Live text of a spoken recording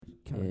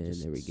And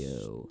there we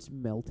go. It's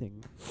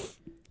melting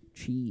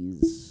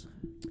cheese.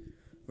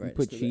 Right. You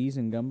put cheese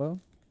in gumbo?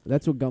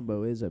 That's what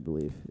gumbo is, I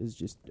believe. Is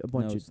just a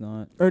bunch No, of it's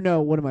not. or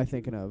no. What am I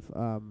thinking of?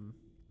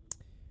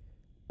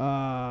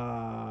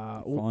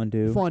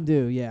 Fondue.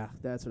 Fondue. Yeah,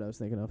 that's what I was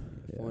thinking of.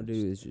 Yeah,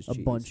 Fondue is just a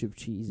cheese. bunch of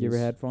cheeses. You ever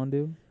had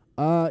fondue?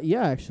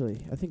 Yeah,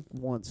 actually, I think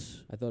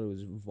once. I thought it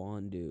was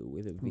Fondue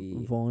with a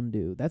V.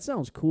 Fondue. That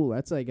sounds cool.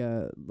 That's like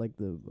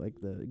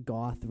the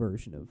goth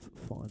version of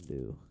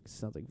fondue.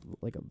 Sounds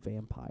like a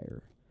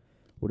vampire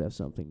would have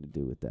something to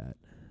do with that.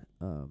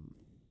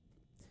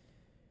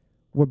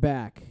 We're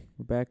back.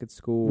 We're back at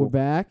school. We're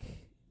back.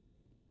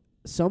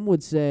 Some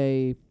would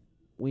say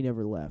we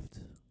never left.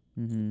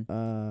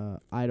 Mm-hmm.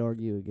 I'd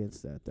argue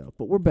against that though.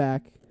 But we're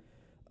back.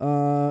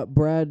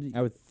 Brad,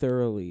 I would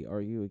thoroughly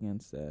argue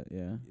against that,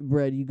 yeah.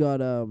 Brad, you got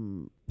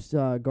garden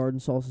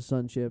salsa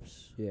sun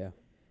chips. Yeah.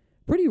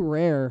 Pretty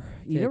rare.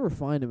 You Take- never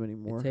find them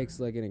anymore. It takes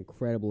like an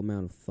incredible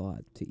amount of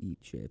thought to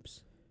eat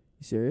chips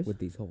You serious? with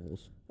these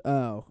holes.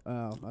 Oh.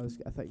 I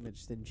thought you meant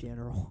just in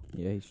general.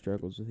 Yeah, he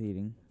struggles with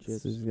eating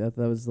chips. That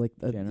was like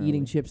Generally.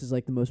 eating chips is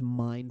like the most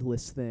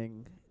mindless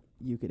thing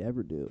you could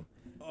ever do.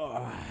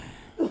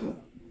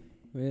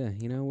 Well, yeah,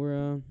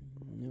 we're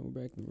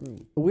back in the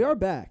room. We are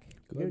back.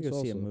 We gotta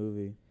go see a Salsa.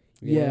 movie.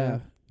 Yeah.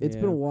 It's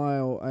been Yeah. a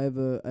while. I have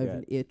Yeah.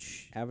 an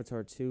itch.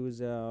 Avatar 2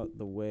 is out.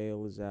 The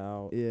Whale is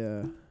out.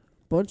 Yeah.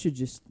 Bunch of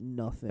just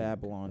nothing.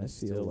 Babylon I is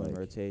feel still in like.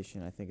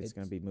 rotation. I think it's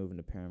going to be moving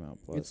to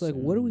Paramount Plus. It's like,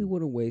 what do we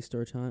want to waste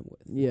our time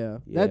with? Yeah.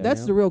 Yeah.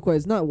 That's the real question.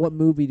 It's not what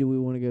movie do we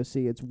want to go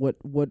see. It's what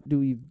do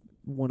we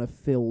want to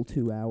fill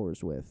 2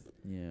 hours with.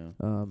 Yeah.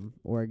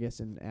 Or I guess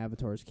in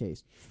Avatar's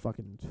case,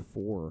 fucking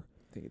 4.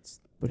 I think it's.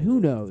 But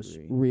who knows,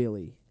 3.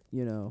 really?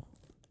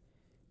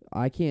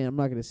 I'm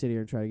not going to sit here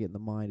and try to get in the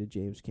mind of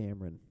James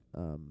Cameron.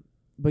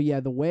 But yeah,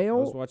 The I was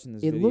Whale, watching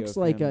this it video looks of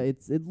like him.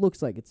 it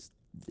looks like it's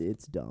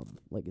dumb.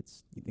 Like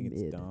it's You think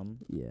it's mid. dumb?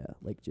 Yeah,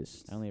 like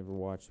just I only ever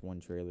watched one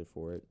trailer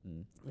for it,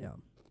 and yeah.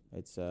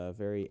 it's a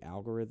very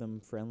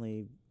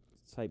algorithm-friendly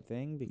type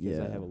thing because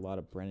I Yeah. have a lot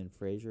of Brendan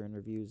Fraser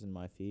interviews in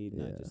my feed,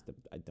 and Yeah.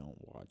 I don't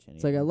watch any.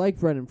 It's like I like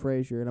Brendan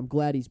Fraser, and I'm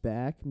glad he's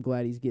back. I'm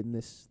glad he's getting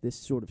this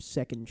sort of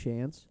second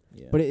chance.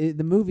 Yeah. But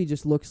the movie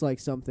just looks like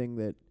something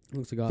that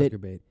Looks like Oscar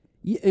bait.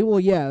 I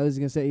was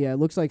gonna say, it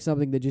looks like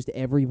something that just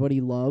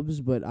everybody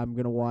loves, but I'm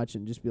gonna watch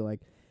and just be like,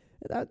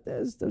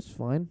 that's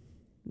fine.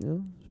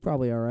 It's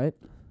probably all right.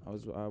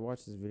 I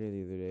watched this video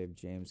the other day of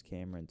James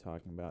Cameron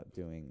talking about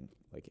doing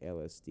like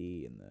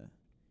LSD in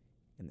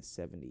the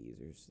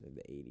 70s or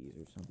the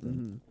 80s or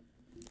something.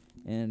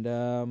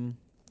 And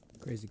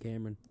Crazy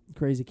Cameron.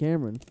 Crazy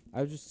Cameron.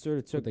 I just sort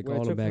of took they what I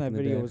called took him from back that in the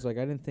video day. was like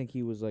I didn't think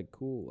he was like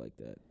cool like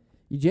that.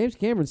 James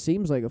Cameron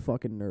seems like a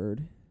fucking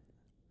nerd.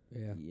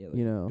 Yeah. Yeah, like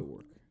You a know.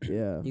 dork.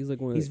 Yeah. He's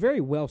like one of He's the,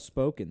 very well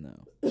spoken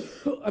though.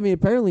 I mean,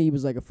 apparently he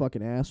was like a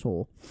fucking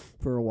asshole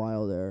for a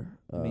while there.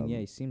 I mean, yeah,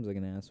 he seems like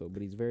an asshole,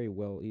 but he's very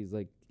well. He's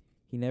like,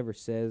 he never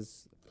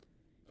says,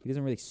 he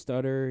doesn't really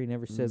stutter. He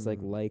never says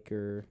like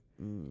or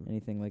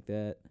anything like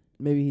that.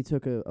 Maybe he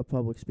took a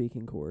public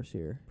speaking course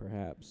here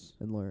Perhaps.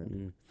 and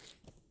learned.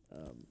 I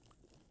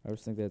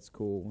always think that's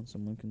cool when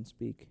someone can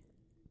speak.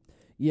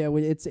 Yeah,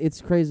 it's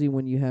crazy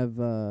when you have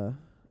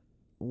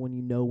when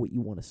you know what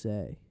you want to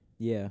say.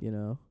 Yeah.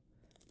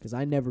 Because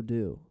I never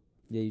do.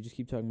 Yeah, you just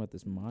keep talking about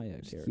this Maya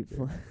Just keep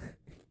character.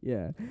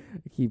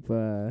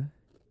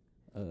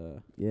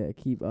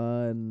 keep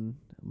and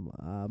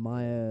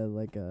Maya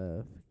like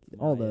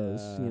all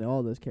those Maya.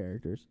 all those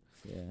characters.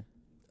 Yeah.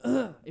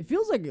 It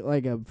feels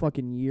like a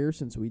fucking year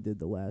since we did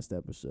the last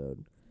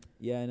episode.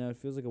 Yeah, I know. It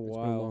feels like a it's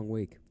while. been a long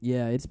week.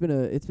 Yeah, it's been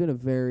a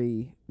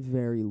very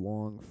very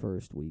long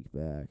first week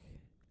back.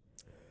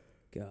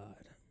 God.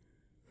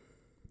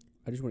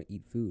 I just want to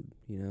eat food,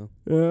 Yeah.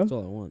 That's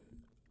all I want.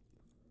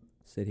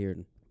 Sit here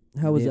and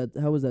How was Nip.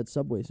 that? How was that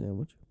Subway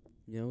sandwich?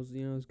 it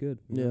was good.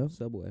 Yeah.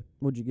 Subway.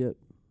 What'd you get?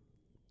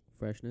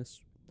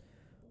 Freshness.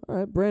 All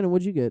right, Brandon,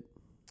 what'd you get?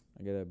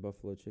 I got a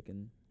buffalo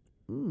chicken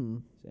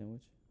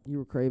sandwich. You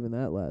were craving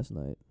that last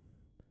night.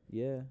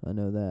 Yeah. I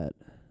know that.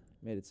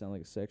 Made it sound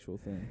like a sexual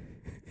thing.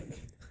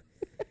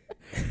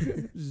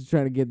 Just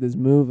trying to get this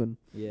moving.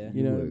 Yeah.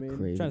 You know what I were mean? I'm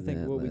craving trying to think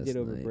that what we did last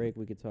over night. break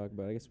we could talk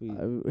about. I guess we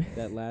I-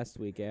 that last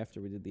week after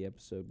we did the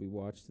episode, we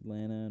watched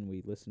Atlanta and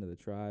we listened to the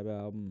Tribe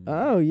album.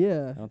 Oh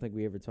yeah, I don't think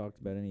we ever talked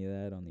about any of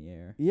that on the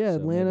air. yeah. So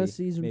Atlanta maybe,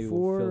 season maybe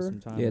 4. We'll fill some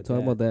time Yeah, with talk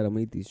that, about that. I'm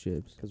gonna eat these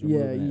chips. 'cause we're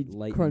Yeah, moving at you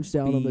lightning crunch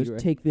down on speed, those. right?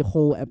 Take the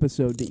whole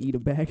episode to eat a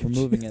bag. We're of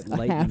moving chips, at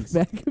a half lightning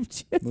bag of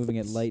chips. moving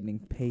at lightning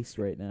pace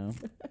right now.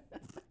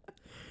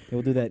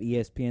 We'll do that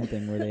ESPN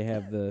thing where they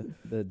have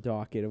the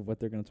docket of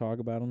what they're going to talk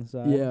about on the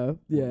side. Yeah,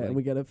 yeah. like- and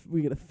we gotta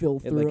fill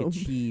It through like 'em.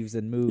 achieves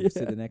and moves to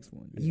Yeah. the next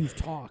one. You've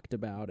talked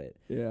about it.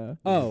 Yeah.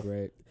 Oh,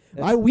 Great.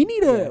 We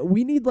need yeah.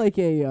 we need like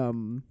a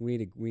We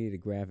need a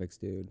graphics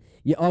dude.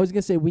 Yeah, I was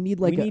gonna say we need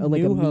like We need a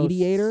new hosts.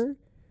 mediator.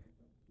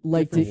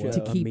 like Different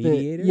to show. keep A the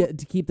mediator?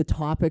 to keep the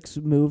topics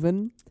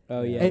moving.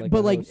 Oh yeah, And- like but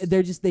a like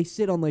host. they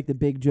sit on like the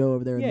Big Joe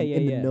over there Yeah, in, yeah,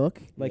 in the yeah.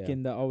 nook. like Yeah.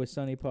 in the Always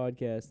Sunny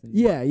podcast. And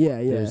Yeah, yeah.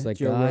 There's like,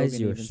 Joe guys, Rogan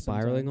you're even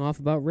spiraling sometimes. off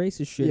about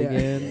racist shit Yeah.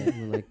 again.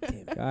 And we're like, damn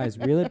it. guys,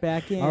 reel it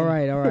back in. All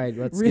right.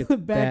 Let's Reel get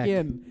it back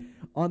in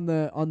on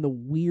the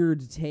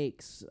weird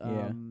takes.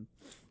 Yeah.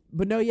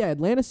 But no, yeah,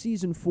 Atlanta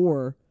season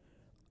 4.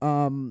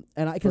 And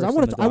because I First want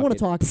on to the I want to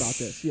docket. talk about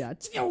this. Yeah.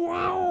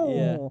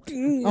 Yeah.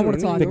 I want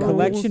to talk The about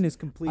collection is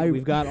complete. I-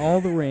 We've got all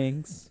the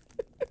rings.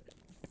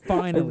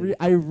 Finally,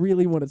 I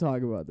really want to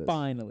talk about this.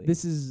 finally.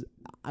 This is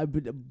I've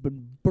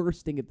been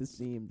bursting at the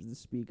seams to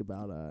speak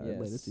about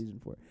Atlanta Yes. season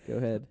 4. Go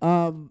ahead.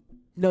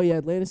 No, yeah,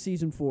 Atlanta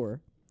season 4.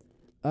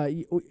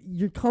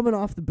 You're coming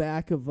off the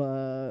back of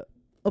a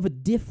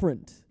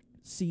different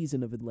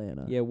season of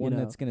Atlanta. Yeah, one you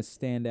know? that's gonna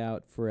stand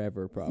out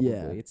forever. Probably.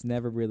 Yeah. It's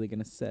never really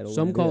gonna settle.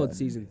 Some in. call Yeah. it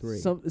season 3.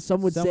 Some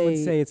would Some say, would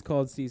say it's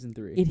called season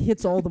 3. it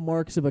hits all the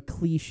marks of a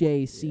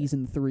cliche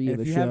season 3 And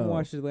of if a you show. haven't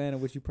watched Atlanta,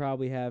 which you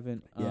probably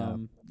haven't, Yeah.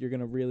 you're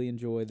gonna really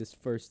enjoy this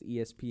first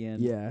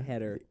ESPN Yeah.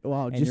 header.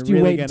 Wow, And just you're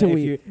you really wait gonna- until if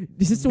we you-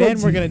 just Then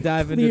wait we're gonna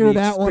dive into clear the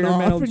that one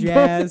off experimental and go-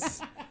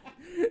 jazz.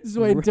 just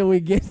wait until we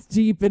get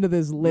deep into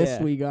this list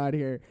Yeah. we got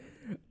here.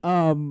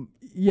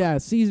 Yeah,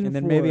 season And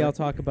then 4. maybe I'll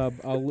talk about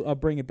I'll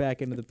bring it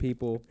back into the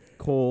people.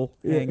 Cole,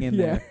 hang in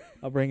there.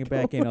 I'll bring it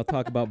back in. I'll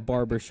talk about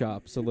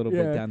barbershops a little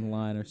Yeah. bit down the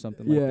line or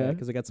something like Yeah. that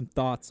because I got some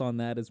thoughts on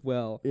that as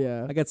well.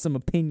 Yeah. I got some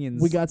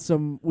opinions. We got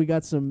some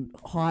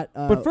hot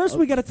but first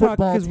we got to talk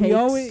football because we takes,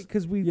 always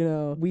because we you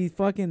know we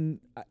fucking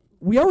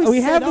we always we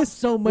set have up this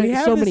so we many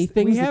have so this, many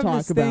things we to have talk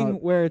this thing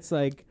about. where it's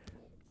like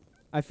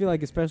I feel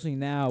like especially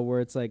now where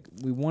it's like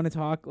we want to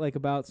talk like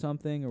about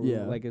something or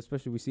Yeah. like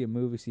especially we see a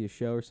movie, see a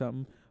show or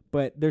something.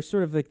 But there's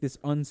sort of like this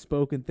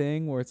unspoken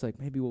thing where it's like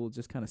maybe we'll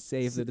just kind of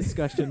save the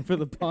discussion for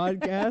the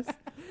podcast.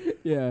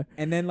 Yeah.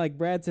 And then like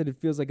Brad said, it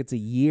feels like it's a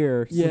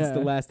year since Yeah.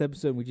 the last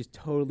episode. And we just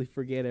totally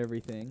forget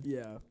everything.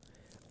 Yeah.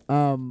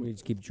 We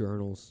just keep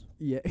journals.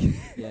 Yeah.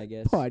 Yeah, I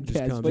guess.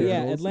 Podcast. come But yeah,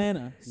 journals.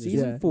 Atlanta Just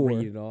season Yeah. 4.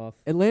 Read it off.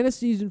 Atlanta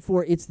season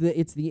 4, it's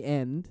the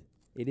end.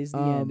 It is the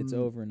end. It's Um,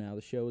 over now.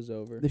 The show is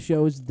over. The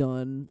show's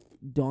done.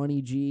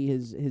 Donnie G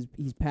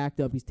he's packed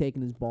up, he's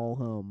taking his ball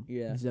home.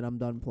 Yeah. He said I'm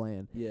done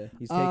playing. Yeah,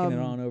 he's taking it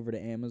Um, on over to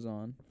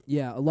Amazon.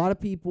 Yeah, a lot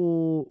of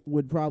people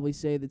would probably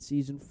say that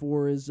season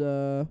 4 is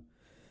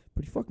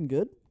pretty fucking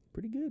good.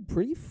 Pretty good.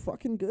 Pretty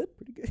fucking good.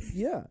 Pretty good.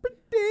 Yeah.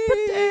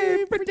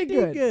 Pretty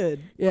good. good.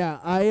 Yeah,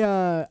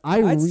 I I'd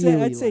really say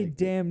liked it.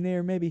 damn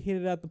near maybe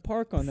hit it out the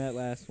park on that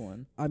last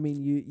one. I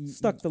mean, you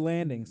Stuck the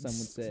landing, some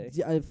would say.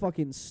 Yeah, I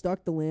fucking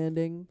stuck the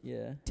landing.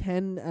 Yeah.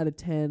 10 out of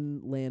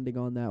 10 landing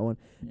on that one.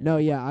 Yeah. No,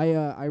 yeah,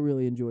 I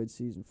really enjoyed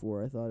season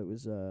 4. I thought it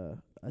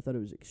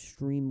was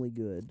extremely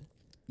good.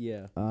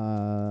 Yeah.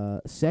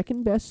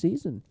 Second best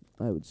season,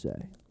 I would say.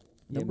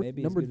 Yeah, Number-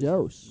 maybe number as good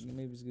dose. As,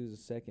 maybe as good as a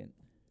second.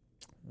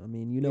 I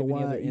mean, you Do know have any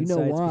why? other You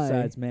know insights why?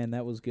 Besides, man,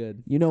 that was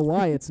good. You know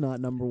why it's not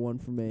number 1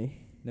 for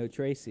me. No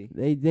Tracy.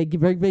 They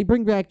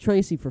bring back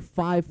Tracy for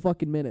 5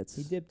 fucking minutes,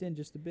 He dipped in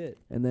just a bit.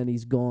 and then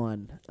he's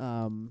gone.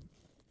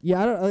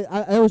 Yeah,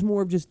 I was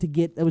more of just to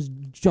get. That was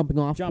jumping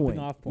off Jumping point.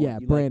 off point. Yeah, You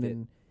liked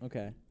Brandon.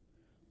 Okay.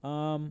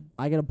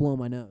 I gotta blow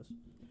my nose.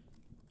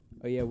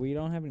 Oh yeah, we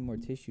don't have any more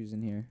tissues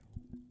in here.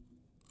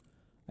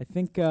 I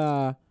think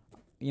I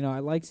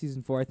like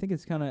season 4. I think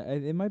it's kind of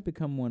it might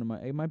become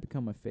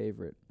my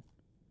favorite.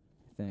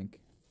 I think.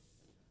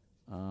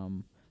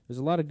 There's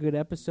a lot of good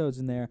episodes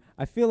in there.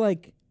 I feel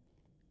like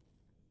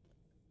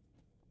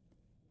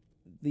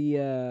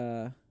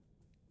the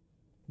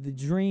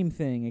dream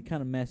thing, it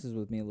kind of messes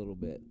with me a little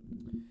bit.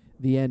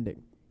 The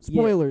ending.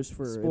 Yeah, Spoilers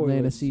for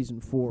Atlanta spoilers. season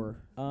 4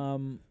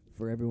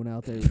 for everyone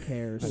out there who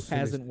cares. Who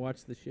hasn't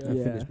watched the show? I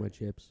Yeah. finished my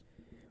chips.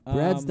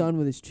 Brad's done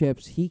with his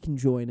chips. He can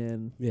join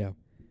in Yeah.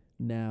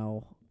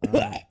 now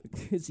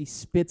because he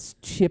spits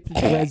chip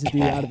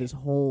residue out of his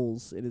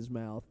holes in his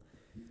mouth.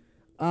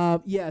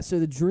 Yeah, so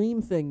the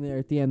dream thing there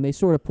at the end, they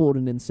sort of pulled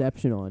an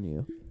Inception on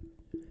you.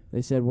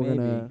 They said we're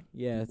gonna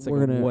it's we're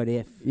like a gonna- what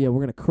if. we're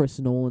gonna Chris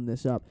Nolan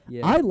this up.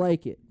 Yeah. I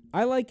like it.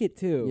 I like it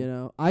too. You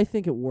know, I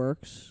think it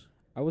works.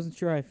 I wasn't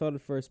sure how I felt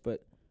at first,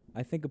 but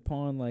I think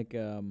upon like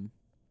a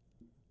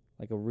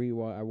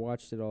rewatch, I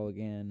watched it all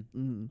again.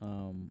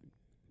 Mm.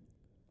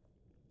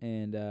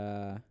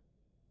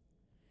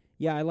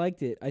 Yeah, I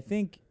liked it. I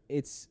think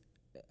it's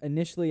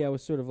initially I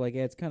was sort of like,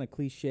 it's kind of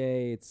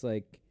cliche. It's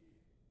like,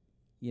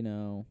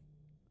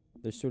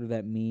 there's sort of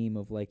that meme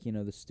of like,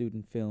 the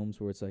student films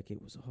where it's like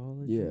it was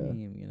all a Yeah.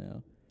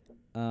 dream,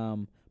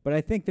 But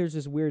I think there's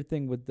this weird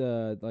thing with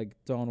like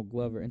Donald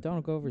Glover, and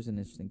Donald Glover's an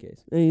interesting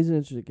case. He's an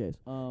interesting case.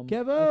 I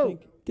Kevin!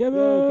 think- Kevin!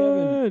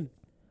 Yo,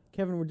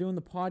 Kevin, we're doing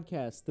the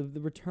podcast, the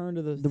return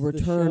to The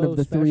return show of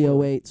the special.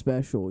 308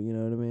 special. You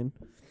know what I mean?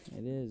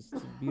 It is.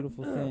 It's a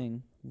beautiful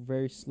thing.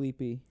 Very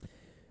sleepy.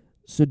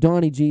 So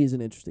Donnie G is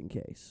an interesting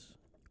case.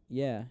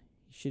 Yeah.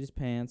 He shit his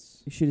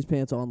pants. He shit his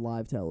pants on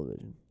live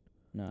television.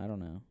 No, I don't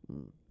know.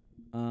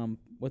 Mm.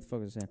 What the fuck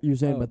was I saying? You were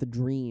saying Oh. about the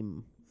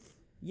dream.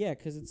 Yeah,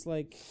 'cause it's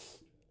like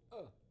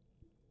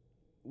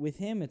with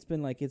him, it's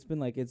been like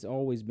it's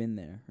always been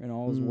there in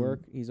all his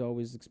work. He's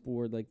always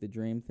explored like the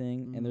dream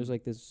thing, and there's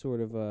like this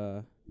sort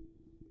of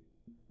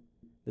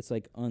this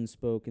like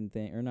unspoken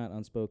thing, or not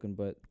unspoken,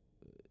 but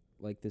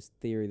like this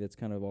theory that's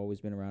kind of always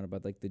been around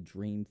about like the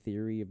dream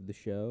theory of the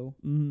show.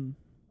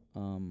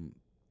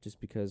 Just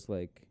because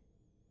like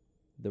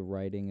the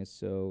writing is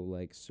so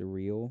like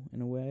surreal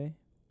in a way.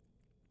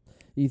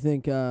 You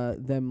think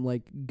them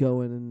like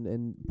going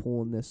and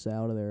pulling this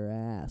out of their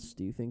ass?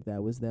 Do you think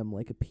that was them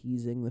like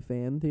appeasing the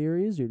fan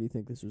theories, or do you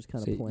think this was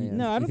kind So of planned?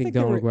 No, I don't think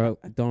Donald they were- Donald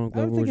I don't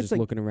Glover think was it's just like-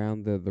 looking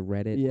around the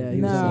Reddit. Yeah, and he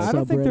he was No, on I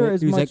don't think there subreddit.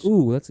 is he was much. like,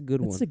 "Ooh, that's a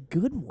good That's one." a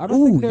good one. I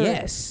don't think Ooh, there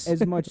yes.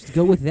 as much. Let's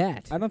go with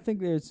that. I don't think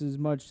there's as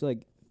much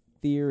like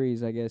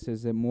theories, I guess,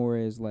 as it more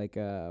is like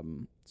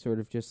sort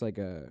of just like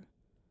a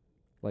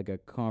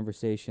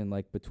conversation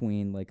like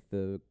between like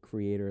the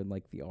creator and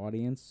like the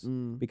audience,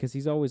 because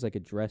he's always like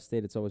addressed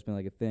it. It's always been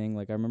like a thing.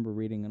 Like I remember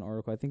reading an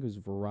article, I think it was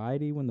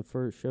Variety, when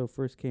the show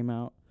first came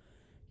out.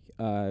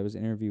 It was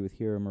an interview with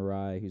Hiro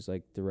Murai, who's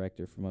like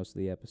director for most of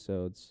the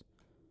episodes,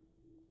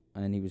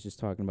 and he was just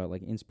talking about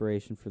like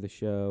inspiration for the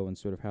show and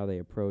sort of how they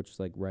approached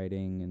like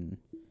writing and,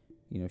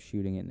 you know,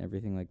 shooting it and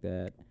everything like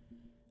that.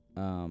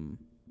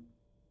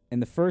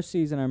 And the first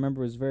season I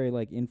remember was very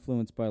like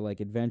influenced by like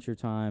Adventure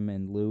Time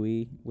and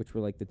Louie, which were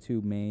like the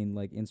two main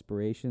like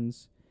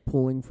inspirations.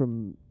 Pulling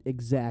from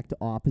exact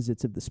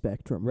opposites of the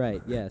spectrum.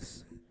 Right.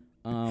 Yes.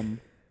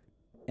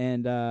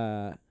 And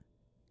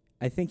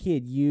I think he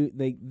had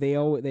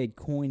they had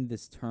coined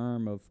this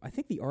term of, I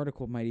think the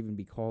article might even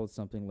be called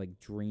something like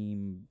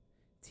Dream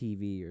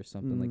TV or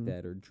something like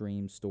that, or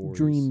Dream Stories.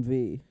 Dream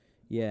V.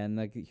 Yeah, and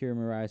like Hiro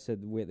Murai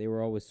said, they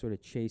were always sort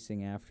of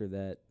chasing after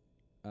that.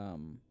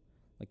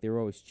 Like they were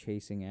always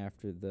chasing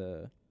after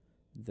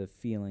the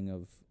feeling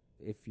of,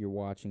 if you're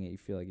watching it, you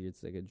feel like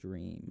it's like a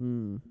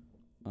dream.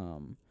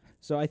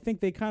 So I think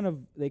they kind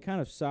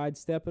of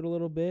sidestep it a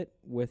little bit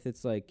with,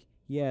 it's like,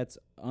 yeah, it's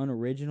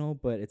unoriginal,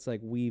 but it's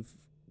like we've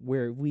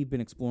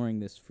been exploring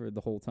this for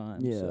the whole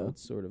time. Yeah. So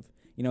it's sort of,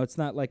 you know, it's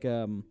not like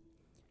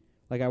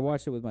I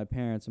watched it with my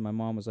parents, and my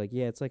mom was like,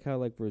 yeah, it's like how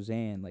like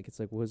Roseanne, like it's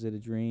like, was it a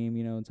dream,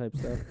 you know, and type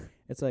stuff.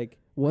 It's like,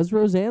 Was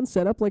Roseanne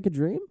set up like a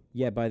dream?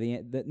 yeah, by the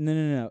end,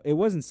 no, it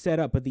wasn't set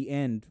up, but the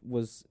end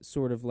was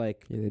sort of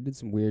like, Yeah, they did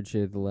some weird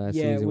shit at the last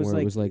yeah, season it was where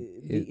like it was like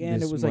the end. It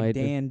this was might like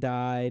have- Dan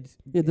died.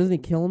 Yeah, doesn't he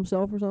kill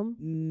himself or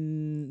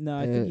something? No,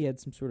 I think he had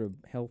some sort of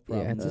health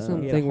problem. Yeah, it's He just had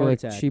a something heart where like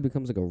attack. she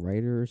becomes like a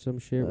writer or some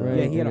shit, right?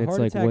 Yeah, he had And a it's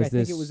heart like, attack. was I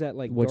think this it was at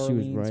like what she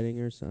was Darlene's writing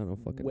or something? I don't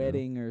fucking know.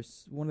 wedding or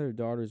one of their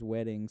daughter's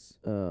weddings,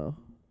 Oh.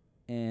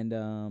 and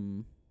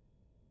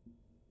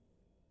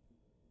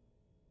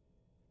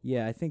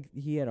yeah, I think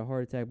he had a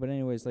heart attack. But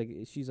anyways, like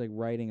she's like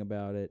writing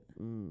about it,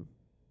 and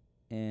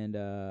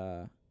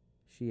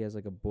she has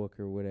like a book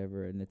or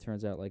whatever, and it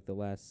turns out like the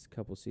last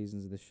couple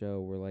seasons of the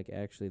show were like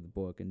actually the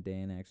book, and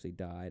Dan actually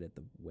died at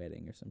the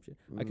wedding or some shit.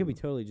 I could be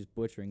totally just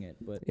butchering it,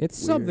 but It's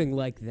Weird. something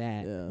like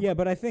that. Yeah. yeah,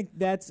 but I think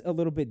that's a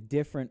little bit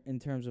different in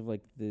terms of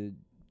like the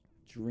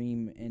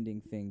dream ending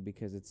thing,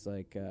 because it's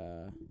like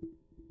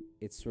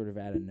it's sort of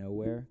out of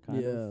nowhere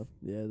kind of.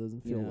 Yeah, it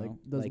doesn't You feel know, like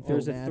doesn't like, feel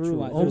there's a natural. through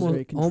line- It feels there's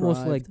very Almost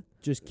like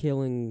contrived. just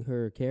killing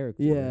her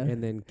character, Yeah.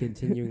 and then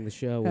continuing the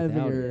show Having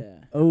without her- her.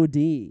 Yeah.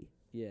 OD.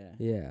 Yeah.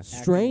 Yeah, Acting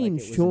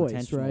Strange like it was choice,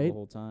 intentional right? The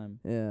whole time.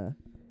 Yeah.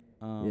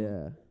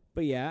 Yeah.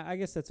 But yeah, I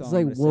guess that's all. It's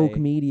I'm like gonna woke say.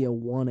 media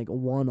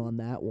won on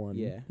that one.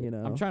 Yeah. You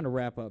know. I'm trying to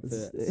wrap up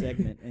the It's-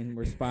 segment, and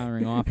we're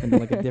spiraling off into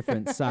like a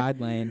different side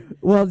lane.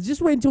 Well,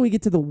 just wait until we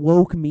get to the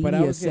woke But I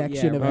media was gonna-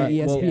 section yeah, of right. the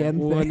ESPN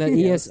Well, thing. on that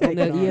Yeah, ES on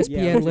that taking on-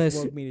 ESPN yeah, just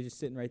list, woke me to just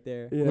sitting right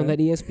there. Yeah. on that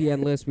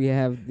ESPN list, we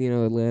have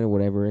Atlanta,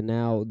 whatever, and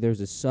now there's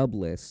a sub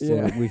list. So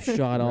Yeah. we've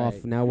shot off.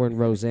 Right. Now we're in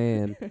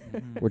Roseanne.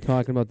 Mhm. We're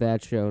talking about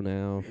that show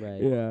now,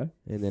 Right. Yeah.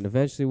 and then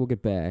eventually we'll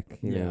get back.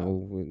 You Yeah.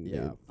 know,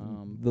 Yeah.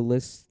 the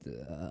list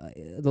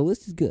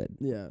is good.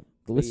 Yeah.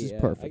 The list is Yeah,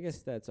 perfect. I guess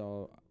that's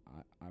all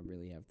I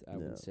really have to, I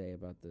Yeah. would say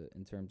about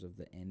in terms of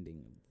the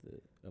ending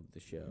of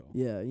the show.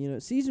 Yeah.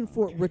 Season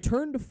 4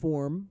 return to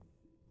form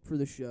for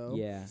the show.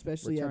 Yeah,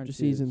 Especially return after to-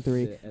 season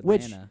 3. to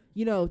Which-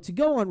 Atlanta. To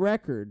go on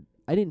record,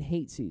 I didn't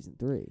hate season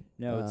 3.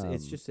 No, it's Um,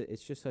 it's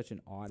just such an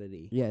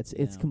oddity. Yeah, it's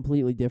you know?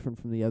 completely different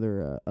from the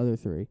other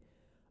 3.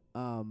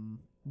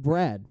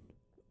 Brad,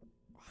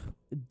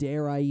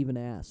 dare I even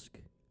ask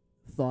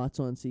thoughts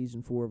on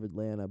season 4 of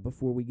Atlanta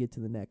before we get to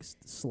the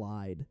next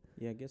slide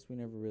Yeah, I guess we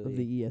never of really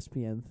the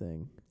ESPN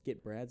thing?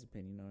 get Brad's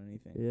opinion on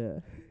anything.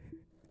 Yeah.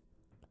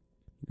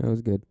 That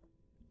was good,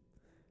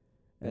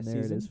 And Best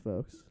there season? it is,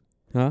 folks.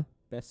 huh?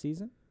 Best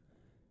season?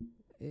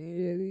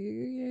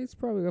 Yeah, it's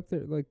probably up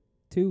there. Like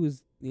 2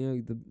 is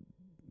the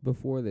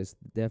before this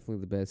definitely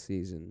the best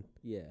season.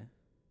 Yeah.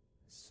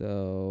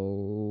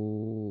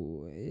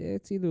 So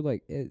it's either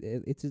like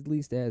it's at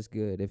least as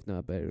good, if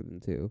not better than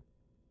 2.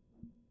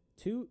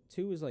 Two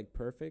is like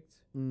perfect.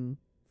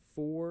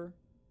 4,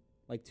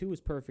 like 2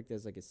 is perfect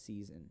as like a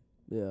season.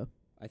 Yeah.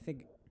 I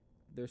think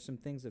there's some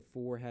things that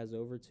 4 has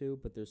over 2,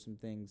 but there's some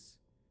things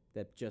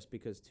that just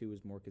because 2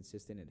 is more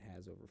consistent, it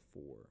has over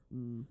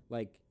 4.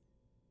 Like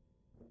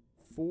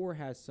 4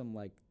 has some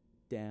like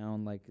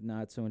down, like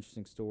not so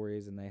interesting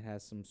stories, and it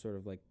has some sort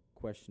of like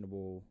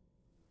questionable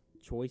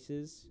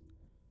choices.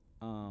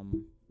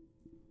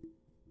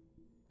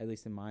 At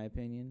least in my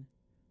opinion.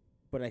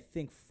 But I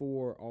think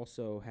 4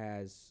 also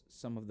has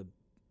some of the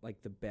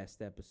like the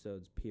best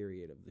episodes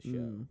period of the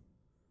show.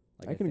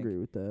 Like I can think, agree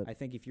with that. I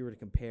think if you were to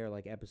compare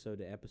like episode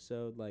to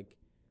episode, like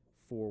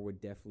 4 would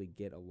definitely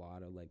get a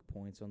lot of like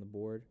points on the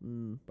board.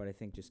 But I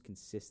think just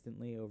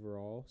consistently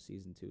overall,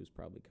 season 2 is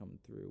probably coming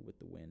through with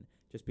the win.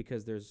 Just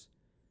because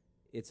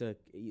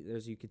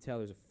you could tell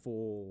there's a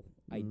full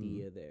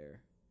idea there.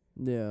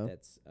 Yeah.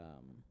 That's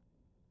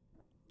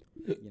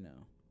you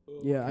know.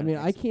 Yeah, I mean,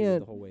 I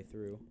can't the whole way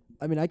through.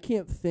 I mean, I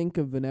can't think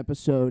of an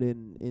episode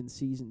in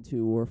season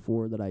 2 or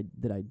 4 that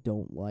I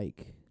don't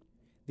like.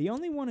 The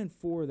only one in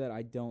 4 that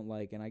I don't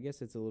like, and I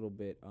guess it's a little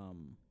bit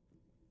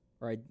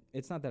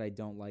it's not that I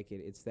don't like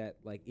it, it's that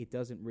like it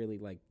doesn't really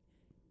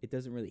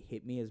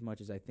hit me as much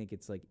as I think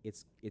it's like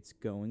it's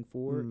going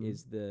for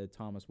is the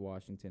Thomas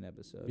Washington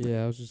episode.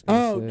 Yeah, I was just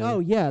gonna say. Oh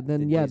yeah,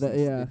 then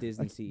the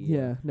Disney CEO.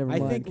 Yeah, never I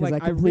mind. think, Because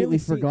like, I I completely really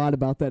see- forgot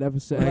about that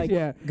episode. Like,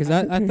 yeah, Because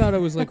I thought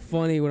it was like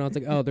funny when I was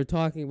like, oh, they're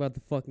talking about the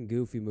fucking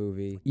Goofy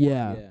movie.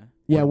 yeah. Yeah.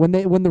 Yeah, when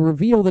the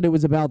reveal that it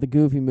was about the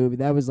Goofy movie,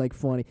 that was like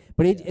funny.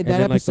 But Yeah. that And then,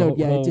 like, the episode,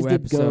 it whole just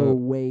did go episode-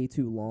 way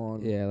too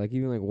long. Yeah, like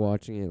even like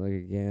watching it like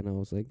again, I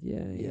was like,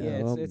 yeah,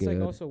 Yeah, I'm it's good.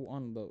 like also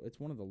on the it's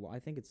one of the I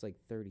think it's like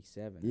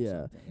 37 or Yeah.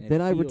 something. And it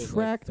Then I feels like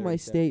retract my 37.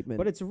 statement.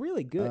 But it's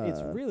really good. It's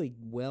Uh, really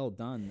well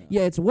done though.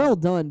 Yeah, it's well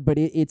done, but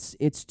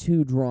it's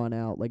too drawn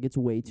out. Like it's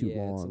way too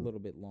yeah, long. it's a little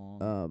bit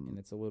long Um, and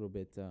it's a little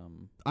bit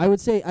I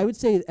would say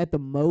at the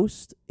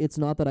most, it's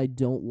not that I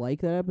don't like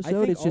that episode.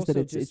 think It's just that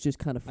also it's just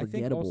kind of I think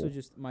forgettable. also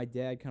just my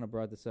dad kind of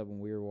brought this up when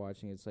we were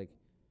watching. It's like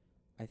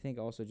I think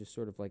also just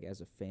sort of like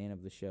as a fan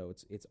of the show,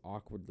 it's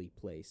awkwardly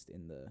placed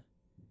in the.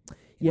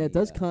 Yeah, it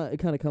does kind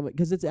of come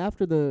because it's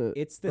after the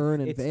It's the Ern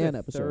and it's Van the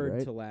episode, third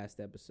right? to last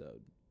episode.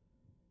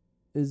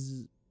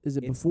 Is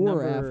it It's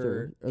before or number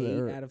after? Or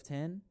the 8 out of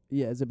 10.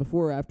 yeah, is it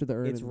before or after the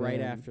Ern It's and right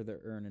Van? after the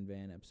Ern and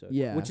Van episode.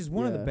 Yeah, which is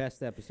one of the yeah.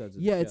 best episodes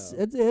of Yeah, the it's show.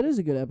 it is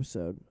a good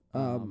episode.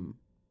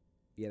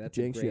 Yeah, that's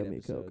Jinx, a you great owe me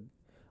a Coke.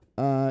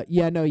 episode.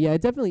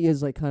 It definitely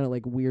is like kind of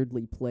like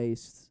weirdly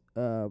placed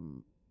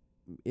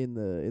in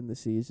the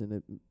season.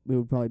 It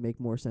would probably make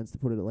more sense to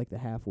put it at like the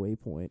halfway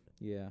point.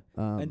 Yeah.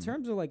 In In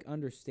terms of like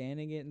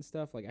understanding it and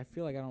stuff, like I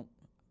feel like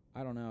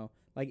I don't know.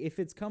 Like if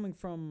it's coming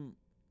from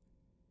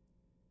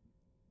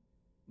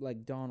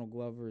like Donald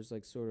Glover's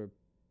like sort of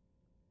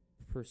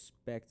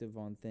perspective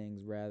on things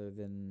rather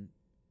than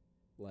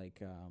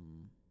like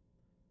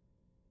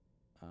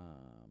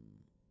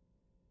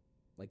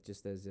like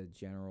just as a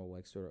general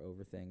like sort of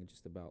over thing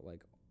just about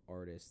like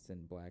artists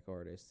and black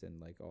artists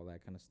and like all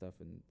that kind of stuff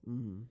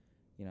and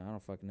you know I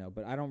don't fucking know,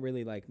 but I don't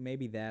really like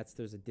maybe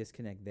there's a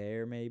disconnect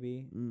there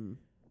maybe.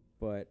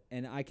 But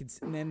and I could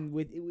and then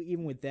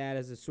even with that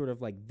as a sort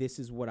of like this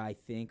is what I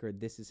think or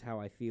this is how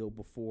I feel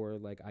before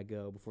like I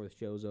go before the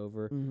show's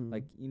over,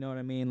 like you know what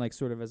I mean, like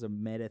sort of as a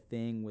meta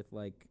thing with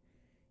like,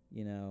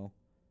 you know,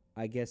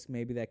 I guess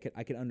maybe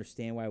I could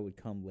understand why it would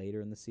come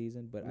later in the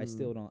season, but I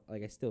still don't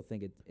like I still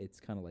think it's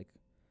kind of like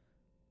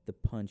the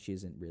punch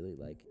isn't really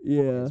like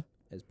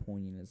as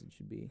poignant as it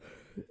should be.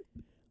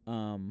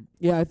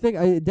 Yeah, I think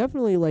I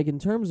definitely like in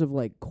terms of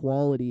like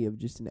quality of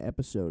just an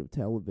episode of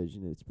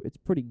television, it's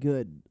pretty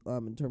good.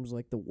 In terms of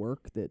like the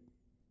work that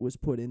was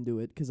put into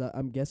it, because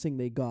I'm guessing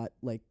they got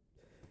like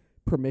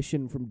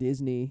permission from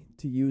Disney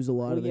to use a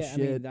lot of the shit.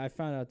 I mean, I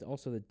found out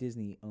also that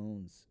Disney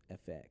owns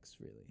FX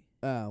really.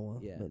 Well,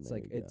 Yeah, then it's there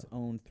like you it's go.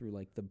 owned through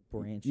like the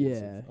branches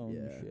Yeah, of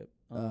ownership.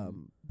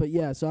 But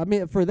yeah, so I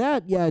mean, for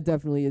that, yeah, it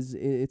definitely is.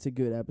 It's a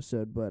good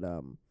episode, but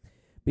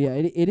yeah,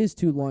 it is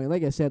too long. And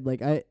like I said,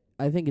 like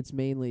I think it's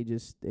mainly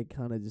just it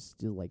kind of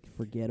just like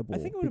forgettable. I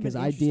think it would've because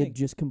been I did interesting-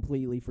 just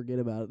completely forget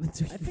about it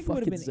until I you think it would have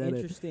fucking been said it.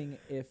 interesting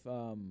if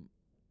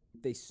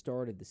they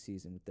started the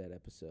season with that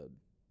episode.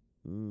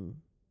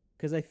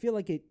 Because I feel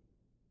like it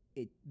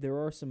there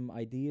are some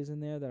ideas in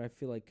there that I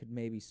feel like could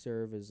maybe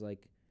serve as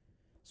like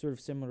sort of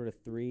similar to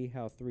 3,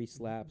 how 3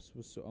 Slaps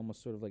was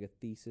almost sort of like a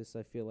thesis,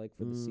 I feel like,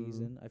 for the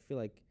season. I feel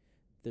like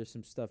there's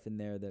some stuff in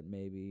there that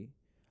maybe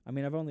I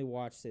mean I've only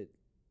watched it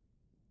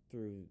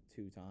through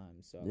 2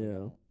 times, so like, I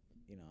don't,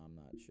 you know, I'm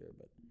not sure,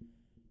 but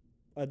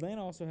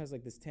Atlanta also has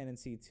like this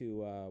tendency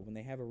to when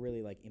they have a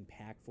really like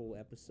impactful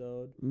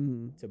episode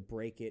to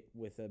break it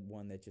with a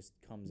one that just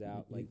comes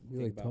out like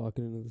You're like think about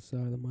talking into the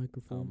side of the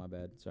microphone. oh my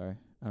bad, sorry,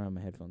 I don't have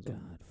my headphones God,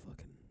 on.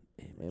 fucking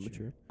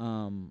amateur.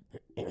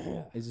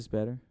 Is this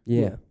better?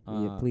 Yeah,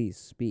 Uh, please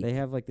speak. They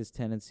have like this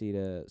tendency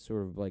to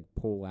sort of like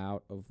pull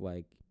out of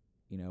like,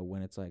 you know,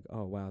 when it's like,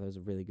 oh wow, that was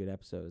a really good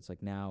episode. It's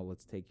like now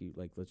let's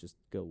just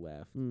go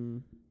left.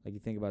 Like you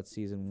think about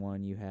season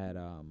 1, you had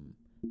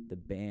the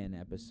band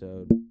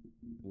episode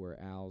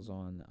where Al's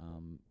on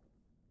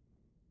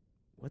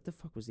what the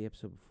fuck was the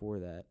episode before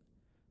that?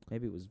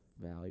 Maybe it was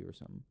Value or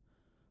something.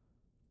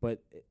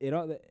 But it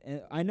all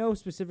I know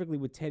specifically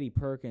with Teddy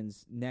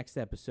Perkins, next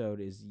episode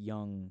is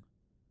young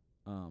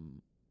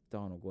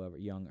Donald Glover,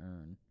 young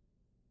Ern.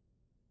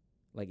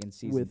 like in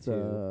season with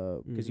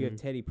 2. Because you have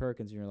Mhm. Teddy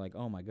Perkins, and you're like,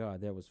 oh my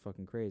god, that was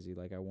fucking crazy.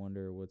 Like, I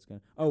wonder what's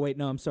gonna. Oh wait,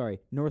 no, I'm sorry.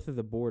 North of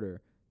the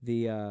Border,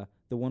 the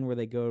one where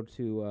they go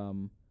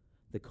to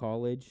the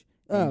college.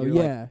 And Oh, you're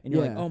yeah, like, and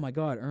you're yeah. like, oh my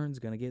god, Ern's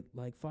gonna get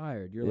like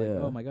fired. You're Yeah.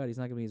 like, oh my god, he's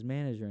not gonna be his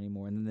manager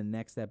anymore. And then the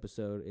next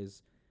episode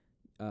is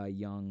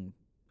young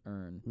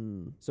Ern.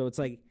 Mm. So it's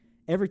like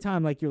every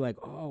time, like you're like,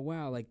 oh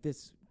wow, like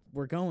this,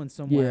 we're going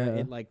somewhere.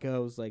 Yeah. It like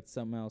goes like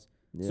something else.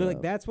 Yeah. So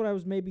like that's what I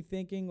was maybe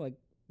thinking, like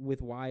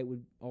with why it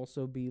would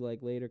also be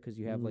like later, because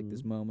you have like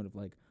this moment of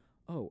like,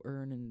 oh,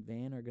 Ern and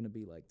Van are gonna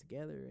be like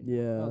together, and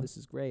you're like, Yeah. oh, this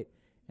is great,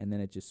 and then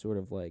it just sort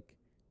of like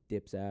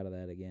dips out of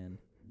that again.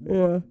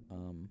 Yeah.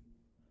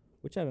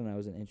 Which I don't know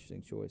is an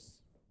interesting choice.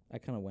 I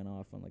kind of went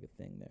off on like a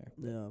thing there.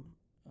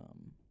 Yeah.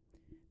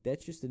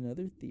 That's just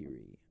another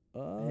theory.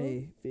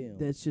 Hey, film.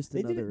 that's just They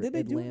another did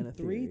they do Atlanta it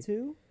in 3 theory.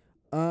 too?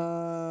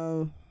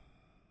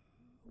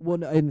 Well,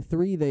 no, in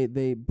 3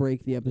 they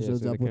break the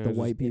episodes so up they with the kinda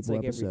white just- it's people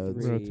like every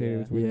episodes. 3, Rotating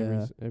yeah. between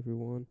Yeah.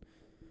 everyone.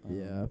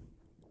 Yeah.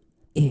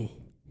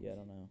 Yeah, I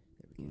don't know.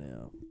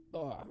 No.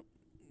 Oh.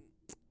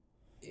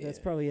 That's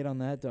probably it on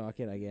that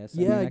docket, I guess.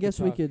 Yeah, I could guess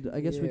we talk- could. I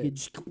guess we yeah.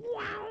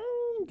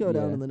 could go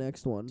down Yeah. to the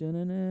next one.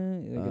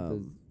 Dun-dun-dun. They get the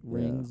Um,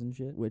 rings and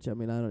shit. Which I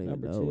mean, I don't even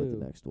Number know what the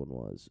 2. next one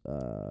was.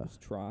 It's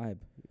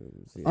Tribe. Oh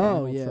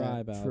Final yeah,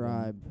 Tribe album.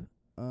 Tribe.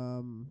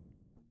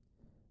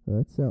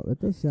 That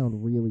does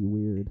sound really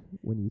weird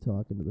when you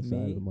talk into the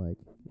side Me? of the mic.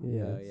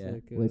 Yeah, Oh, it's yeah.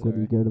 like, Like when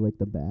you Sorry. go to like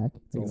the back.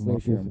 It's like It's a like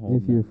picture if- I'm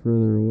holding if you're up.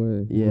 further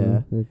away.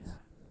 Yeah.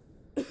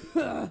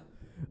 It's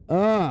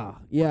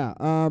Yeah.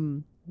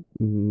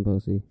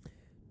 pussy.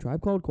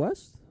 Tribe Called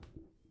Quest.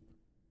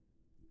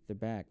 They're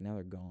back. Now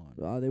they're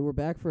gone. They were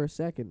back for a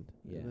second.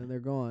 Yeah. And then they're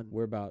gone.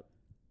 We're about,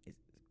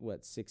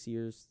 7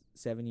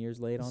 years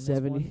late on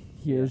 7 this one?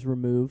 years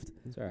removed.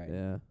 It's all right.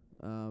 Yeah.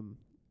 For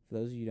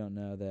those of you who don't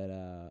know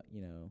that,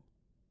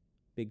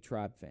 big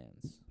Tribe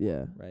fans,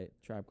 Yeah. right?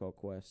 Tribe Called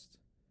Quest.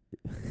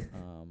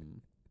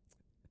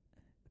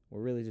 We're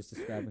really just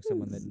describing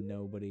someone that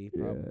nobody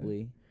Yeah.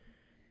 probably.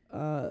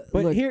 But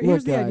But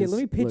here's the idea. Let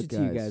me pitch it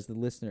to you guys, the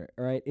listener.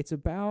 All right, it's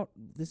about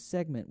this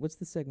segment. What's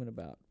the segment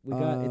about?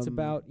 It's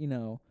about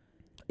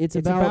It's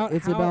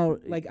it's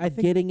about how- like, I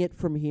think- getting it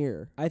from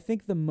here. I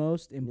think the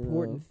most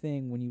important know?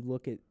 thing when you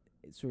look at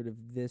sort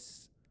of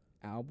this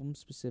album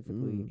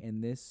specifically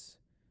and this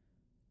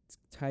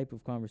type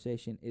of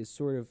conversation is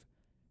sort of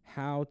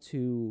how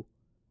to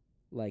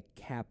like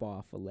cap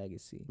off a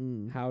legacy,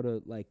 how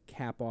to like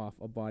cap off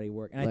a body of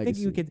work. And I think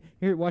you Legacy. could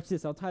here watch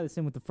this. I'll tie this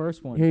in with the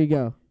first one. Here you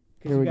go.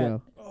 'Cause Here you we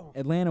got go.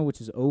 Atlanta,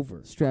 which is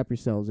over, Strap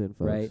yourselves in,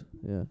 folks. Right.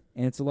 Yeah.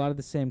 and it's a lot of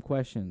the same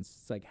questions.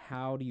 It's like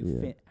how do you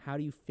Yeah. how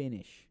do you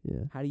finish?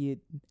 Yeah. How do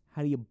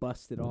you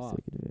bust it Let's off?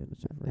 take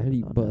advantage of How do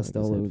you not bust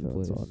having his all over the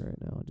headphones place? on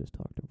right now and just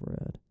talk to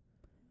Brad.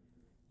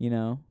 You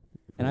know,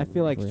 and I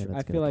feel like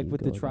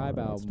with the Tribe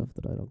album, album, stuff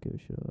that I don't give a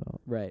shit about.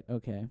 right?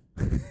 Okay,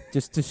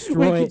 just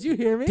destroy. Wait, could you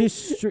hear me?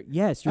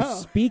 Yes, you're Oh.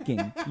 speaking.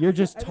 You're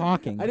just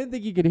talking. I didn't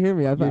think you could hear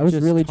me. I You're was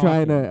just really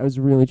trying talking. to. I was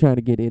really trying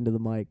to get into the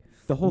mic.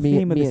 The whole Me-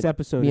 theme of me this and-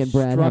 episode Me is and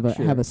Brad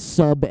structure. have a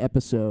sub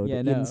episode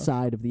Yeah, no.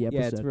 inside of the episode.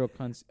 Yeah, it's real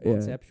Yeah.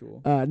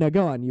 conceptual. No,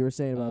 go on. You were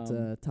saying about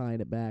Um, tying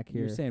it back You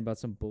here. were saying about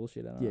some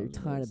bullshit. I don't know. Yeah, I you're was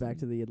tying it back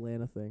to listening. the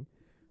Atlanta thing.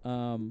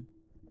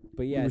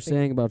 But yeah, you I were think-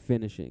 saying about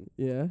finishing.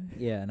 Yeah.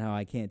 yeah, and how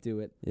I can't do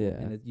it, Yeah.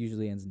 and it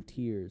usually ends in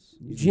tears.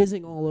 Usually-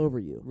 Jizzing all over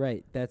you.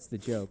 Right, that's the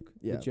joke.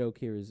 Yeah. The joke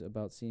here is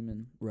about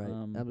semen. Right.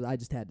 I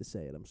just had to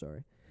say it. I'm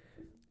sorry.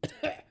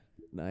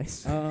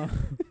 Nice.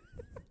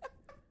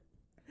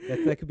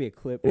 That could be a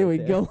clip. Here we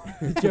right there. go.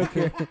 The joke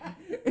here.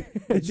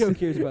 The joke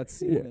here is about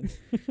semen.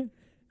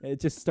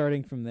 Just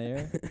starting from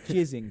there.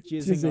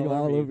 Jizzing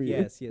all over you.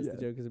 Yes, Yeah. the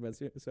joke is about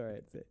semen. Sorry,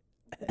 that's it.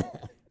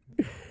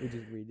 We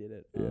just redid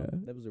it. Yeah.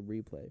 That was a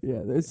replay.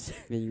 Yeah, there's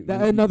You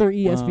another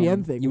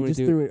ESPN thing. You We want just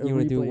to threw it. You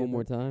want to do it replay one in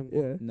more there. time?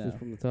 Yeah. No. Just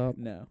from the top.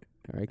 No.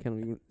 All right. Can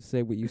you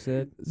say what you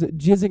said? So,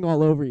 jizzing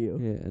all over you.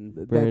 Yeah. And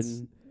That's-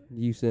 Braden,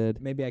 you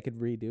said. Maybe I could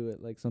redo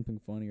it, like something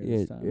funnier Yeah.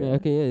 this time. Yeah.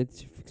 Okay. Yeah.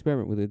 It's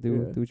experiment with it. Do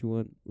Yeah. do what you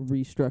want.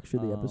 Restructure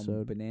the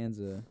episode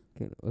Bonanza.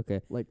 Okay.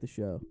 like the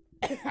show.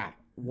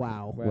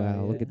 Wow. Wow,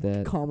 Wow. Look yeah. at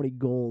that. Comedy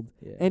gold.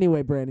 Yeah.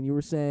 Anyway, Brandon, you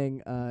were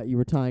saying you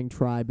were tying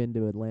Tribe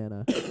into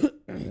Atlanta.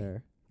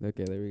 There.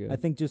 Okay. There we go. I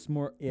think just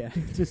more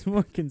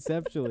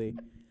conceptually,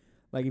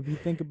 like if you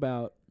think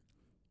about,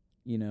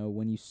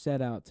 when you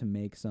set out to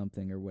make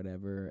something or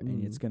whatever,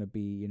 and it's gonna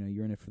be,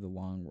 you're in it for the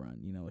long run,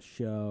 a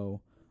show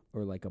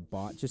or like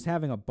just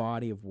having a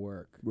body of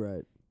work.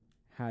 Right.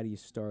 How do you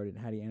start it?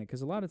 How do you end it?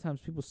 Because a lot of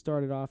times people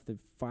started off, they're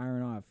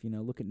firing off.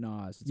 Look at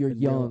Nas. It's You're been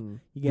real- young.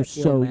 You You're get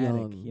so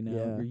Illmatic, young.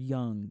 Yeah. You're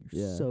young.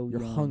 You're Yeah. so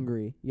You're young.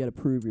 hungry. You got to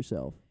prove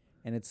yourself.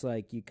 And it's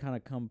like you kind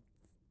of come,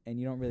 and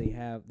you don't really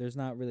have. There's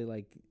not really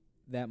like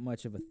that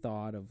much of a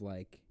thought of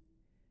like.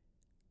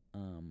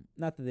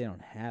 Not that they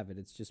don't have it.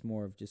 It's just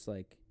more of just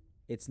like,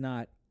 it's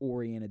not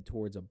oriented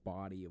towards a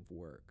body of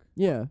work.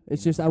 Yeah.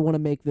 It's just I want to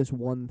make this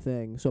one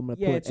thing, so I'm gonna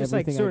Yeah, put it's just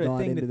like everything sort I of got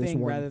thing into to this thing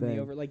one rather than thing.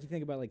 the over. Like you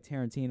think about like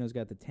Tarantino's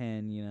got the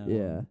 10.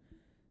 Yeah.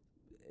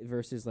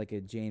 versus like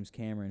a James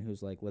Cameron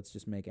who's like, let's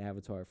just make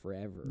Avatar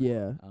forever.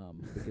 Yeah.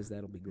 Because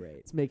that'll be great.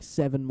 Let's make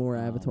 7 more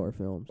Um, Avatar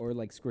films. Or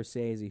like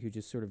Scorsese, who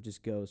just sort of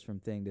just goes from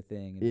thing to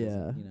thing. And Yeah.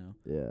 doesn't, you know.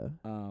 Yeah.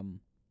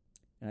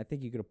 And I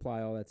think you could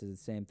apply all that to the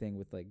same thing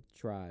with like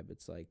Tribe.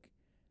 It's like,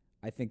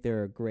 I think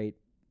they're a great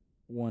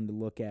one to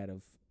look at.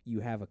 Of you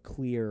have a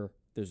clear,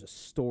 there's a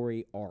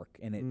story arc,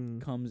 and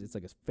it comes. It's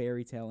like a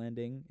fairy tale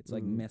ending. It's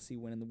like Messi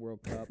winning the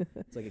World Cup.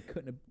 It's like it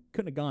couldn't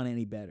have gone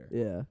any better.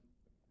 Yeah.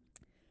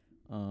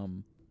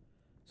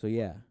 So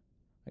yeah,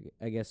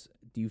 I guess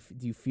do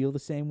you feel the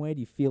same way? Do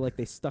you feel like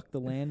they stuck the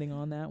landing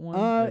on that one?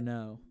 Or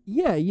no.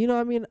 Yeah, you know,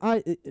 I mean,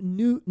 I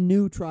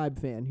new Tribe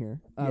fan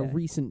here, Yeah.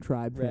 recent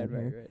Tribe fan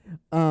here.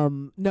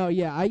 Right. No,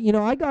 yeah,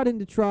 I got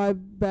into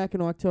Tribe back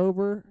in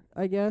October,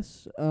 I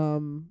guess.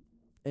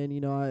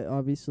 And I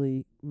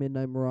obviously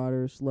Midnight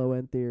Marauders, Low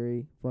End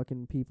Theory,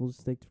 fucking People's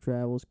Distinctive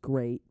Travels,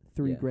 great,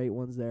 3 Yeah. great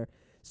ones there.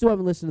 Still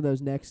haven't listened to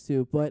those next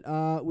 2, but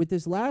with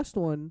this last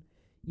one,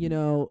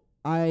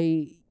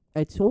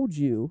 I told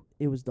you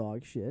it was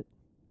dog shit,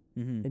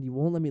 Mm-hmm. and you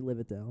won't let me live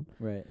it down.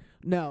 Right.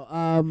 No,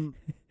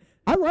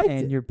 I liked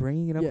it. And you're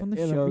bringing it up on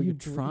the and show. you You're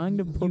dr- trying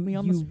to put me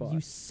on the spot.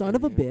 You son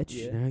of a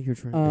bitch. Yeah. Now you're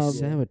trying Um, to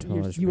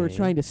sabotage You were me.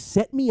 trying to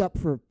set me up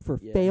for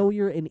Yeah.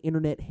 failure and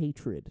internet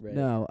hatred. Right.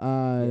 No,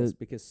 Yes,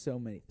 because so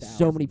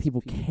many people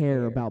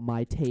care about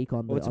my take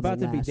on the Well, it's on the about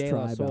to be last De La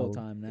Tribe Soul album.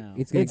 time now.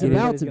 It's It's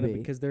about to gonna be.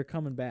 because they're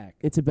coming back.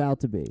 It's about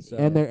to be, So-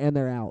 and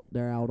they're out.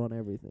 They're out on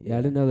everything. Yeah,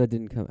 I didn't know that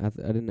didn't come. I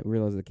didn't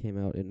realize it came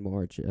out in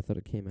March. I thought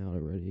it came out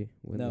already.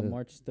 No,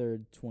 March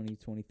 3rd,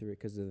 2023,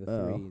 because of the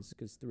Oh. threes.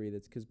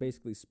 Because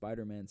basically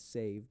Spider-Man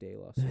saved De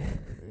La Soul,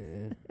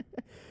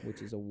 which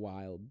is a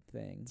wild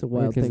thing. It's a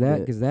wild Because thing.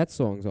 because that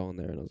song's on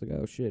there, and I was like,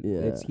 oh shit,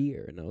 Yeah. it's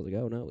here, and I was like,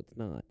 oh no, it's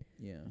not.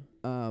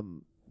 Yeah.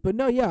 But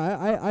no, yeah,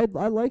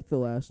 I liked the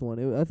last one.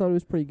 I thought it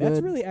was pretty good.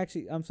 That's really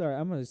actually. I'm sorry.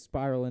 I'm gonna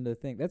spiral into the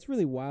thing. That's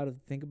really wild to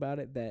think about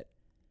it. That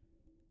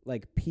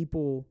like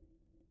people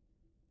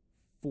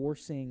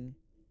forcing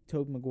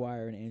Tobey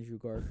Maguire and Andrew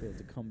Garfield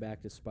to come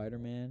back to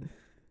Spider-Man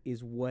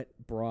is what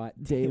brought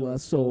De La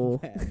Soul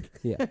back.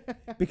 Yeah.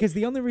 Because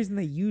the only reason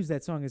they use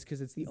that song is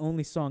because it's the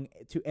only song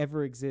to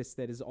ever exist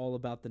that is all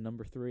about the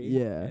number 3.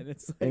 Yeah. And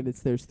it's like, and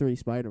there's 3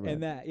 Spider-Man.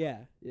 and that yeah.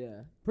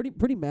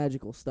 Pretty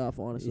magical stuff,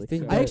 honestly.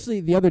 think I about-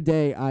 actually the other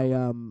day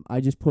I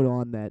just put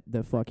on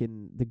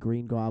the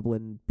Green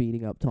Goblin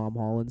beating up Tom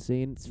Holland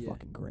scene. It's Yeah.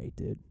 fucking great,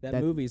 dude.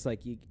 That movie's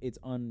like it's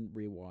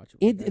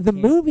unrewatchable. The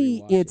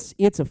movie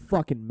it's a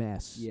fucking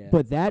mess. Yeah.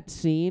 But that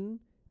scene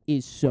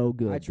is so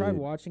good. I tried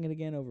dude. watching it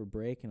again over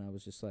break, and I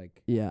was just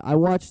like, Yeah, I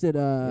watched it.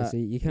 Yeah, see,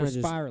 you kind we're of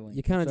just spiraling.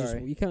 you kind of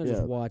Sorry.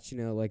 just Yeah. watch,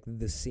 like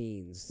the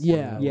scenes.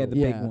 Yeah, Yeah, the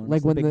big ones,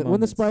 Like the when big when the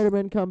moments.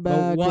 Spider-Man come But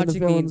back, when the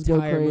watching the villains go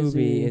entire crazy.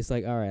 movie, it's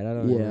like, all right, I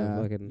don't Yeah.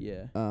 know, fucking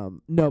yeah.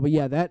 No, but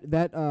yeah,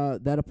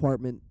 that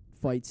apartment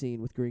fight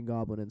scene with Green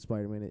Goblin and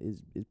Spider-Man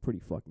is pretty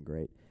fucking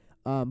great.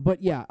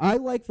 But yeah, I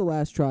like the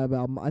last Tribe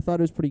album. I thought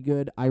it was pretty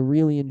good. I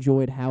really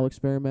enjoyed how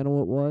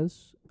experimental it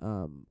was.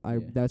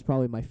 That's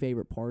probably my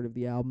favorite part of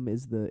the album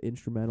is the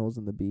instrumentals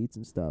and the beats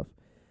and stuff.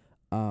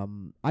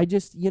 I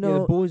just Yeah,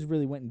 the boys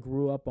really went and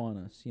grew up on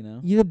us, you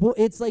know.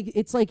 it's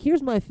like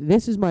here's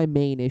this is my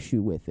main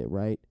issue with it,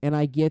 right? And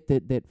I get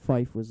that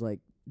Fife was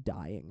like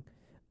dying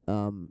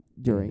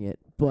during it,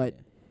 but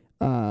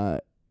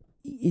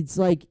it's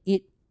like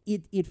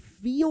it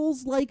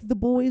feels like the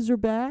boys are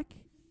back,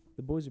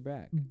 The boys are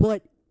back.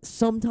 but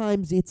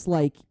sometimes it's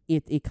like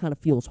it kind of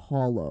feels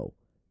hollow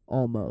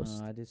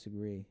almost. I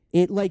disagree.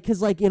 It like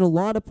cuz like in a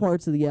lot of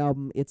parts of the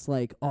album it's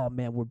like, oh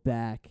man, we're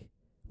back.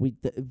 We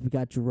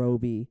got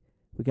Jerobi,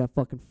 we got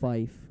fucking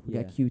Fife, we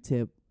got Yeah.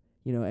 Q-Tip,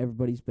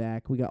 everybody's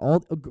back. We got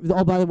all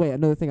oh by the way,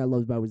 another thing I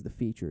loved about was the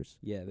features.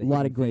 Yeah, A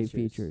lot of great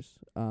features.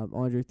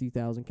 Andre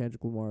 3000,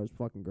 Kendrick Lamar was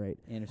fucking great.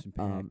 Anderson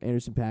 .Paak.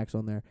 Anderson .Paak's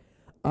on there.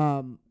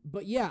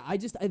 But yeah,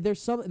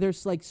 there's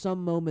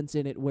some moments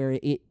in it where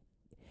it,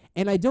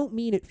 and I don't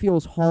mean it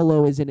feels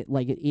hollow as in it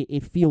like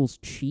it feels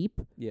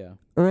cheap Yeah.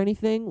 or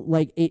anything.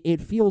 Like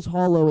it feels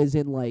hollow as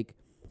in like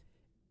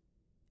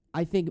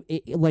I think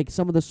like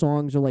some of the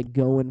songs are like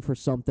going for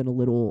something a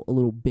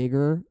little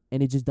bigger,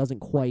 and it just doesn't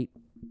quite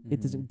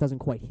doesn't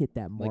quite hit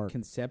that like mark.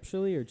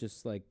 conceptually or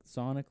just like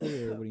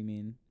sonically or what do you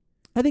mean?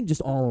 I think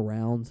just all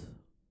around.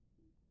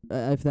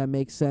 If that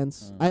makes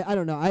sense. I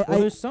don't know. Well,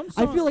 there's some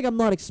I feel like I'm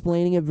not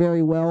explaining it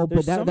very well, but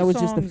There's that some was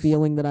just the songs-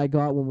 feeling that I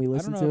got when we I don't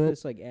listened know to if it.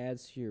 this like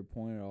adds to your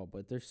point at all,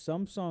 but there's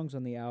some songs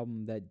on the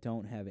album that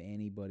don't have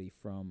anybody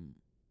from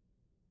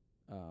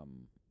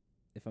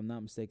if I'm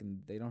not mistaken,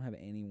 they don't have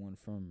anyone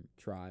from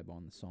Tribe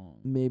on the song.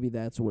 Maybe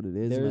that's what it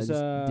is. and There's I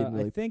just didn't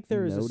really I think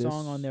there is a song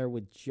notice. on there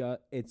with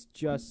it's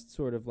just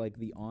sort of like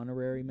the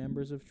honorary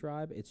members of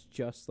Tribe. It's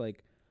just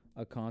like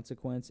a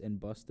Consequence and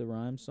Busta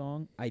Rhymes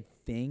song, I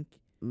think.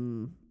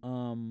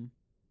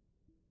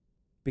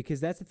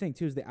 Because that's the thing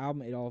too, is the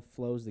album it all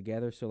flows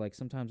together. So like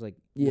sometimes like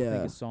you think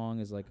Yeah. a song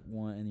is like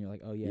one, and you're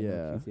like, oh yeah, Yeah.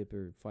 no, Q-Tip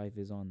or Fife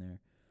is on there.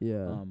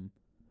 Yeah.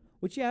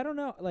 Which I don't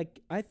know. Like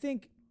I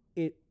think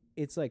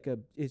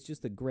it's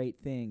just a great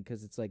thing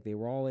because it's like they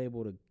were all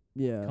able to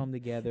Yeah. come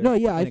together. No,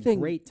 yeah, I in a think-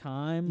 great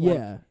time.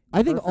 Yeah.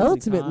 I think perfectly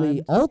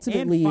ultimately, timed.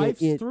 And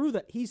Fife's it through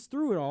that. He's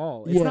through it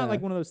all. It's Yeah. not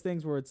like one of those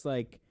things where it's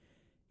like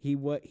he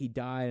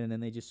died and then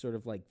they just sort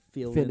of like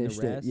filled finished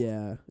in the it. rest.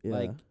 Yeah. Yeah.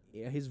 Like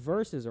his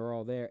verses are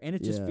all there, and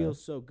it just Yeah.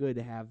 feels so good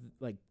to have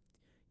like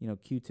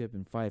Q-Tip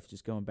and Fife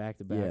just going back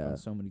to back Yeah. on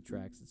so many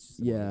tracks. It's just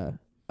Yeah.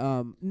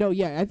 amazing. No,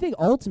 yeah, I think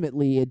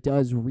ultimately it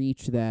does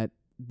reach that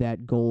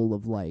goal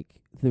of like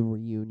the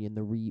reunion,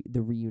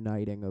 the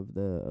reuniting of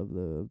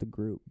the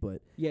group.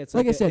 But Yeah, it's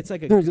like like, I said, it's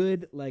like a there's-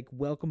 good like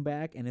welcome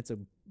back, and it's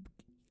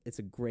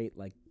a great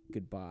like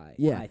goodbye.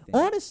 yeah, I think.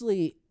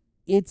 honestly,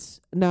 it's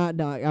not.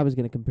 I was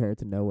gonna compare it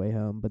to No Way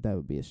Home, but that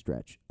would be a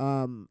stretch.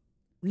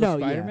 No,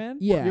 Spider-Man?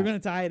 yeah. You're gonna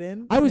tie it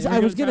in. I was And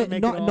you're gonna try to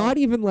make it all- not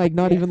even like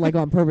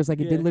Yeah. on purpose. Like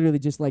it did Yeah. literally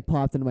just like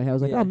popped into my head. I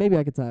was like, Yeah. oh, maybe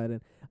I could tie it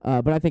in.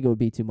 But I think it would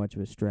be too much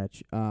of a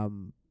stretch.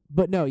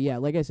 But no, yeah,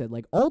 like I said,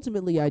 like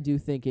ultimately I do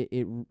think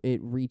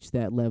it reached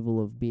that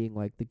level of being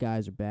like the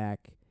guys are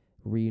back,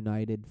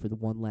 reunited for the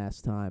one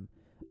last time.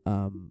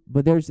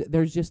 But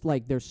there's just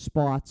like there's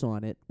spots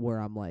on it where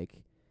I'm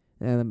like,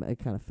 it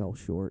kind of fell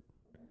short.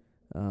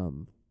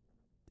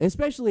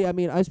 Especially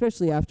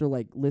after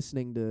like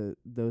listening to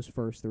those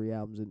first 3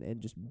 albums and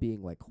just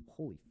being like,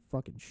 holy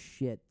fucking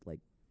shit,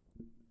 like,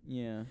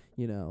 Yeah.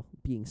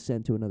 being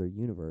sent to another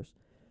universe.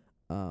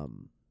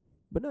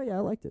 But no, yeah,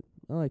 I liked it.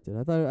 I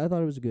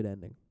thought it was a good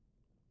ending.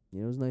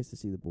 It was nice to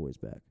see the boys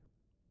back.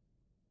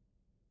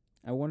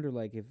 I wonder,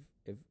 like, if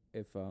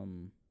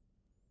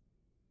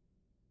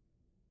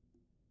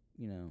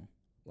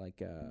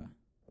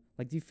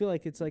like, do you feel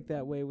like it's like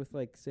that way with,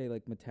 like, say,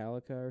 like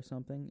Metallica or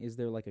something? Is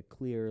there like a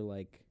clear,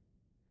 like,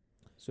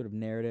 sort of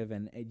narrative,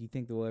 and do you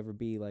think there will ever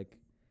be, like,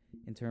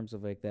 in terms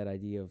of like that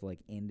idea of like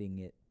ending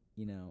it,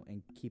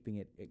 and keeping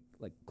it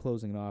like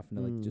closing it off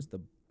into like just the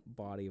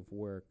body of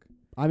work?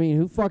 I mean,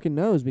 who fucking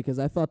knows? Because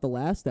I thought the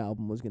last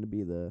album was going to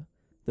be the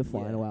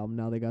final Yeah. album.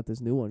 Now they got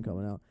this new one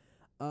coming out.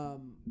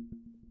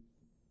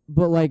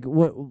 But like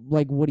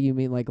what do you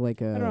mean? Like I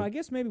don't know. I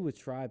guess maybe with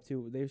Tribe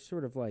too, they're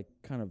sort of like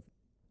kind of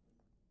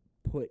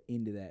put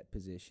into that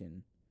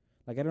position.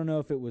 Like, I don't know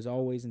if it was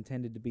always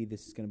intended to be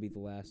this is going to be the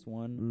last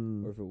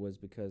one, or if it was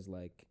because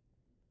like,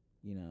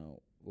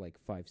 like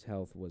Fife's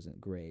health wasn't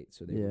great,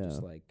 so they were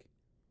just like,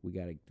 we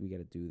gotta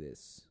do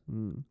this.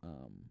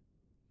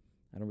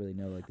 I don't really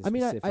know like the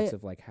specifics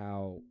of like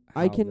how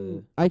I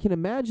can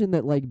imagine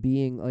that like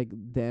being like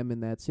them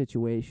in that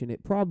situation,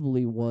 it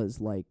probably was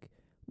like,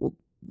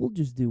 we'll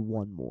just do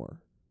one more.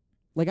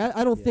 Like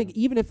I don't think,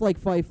 even if like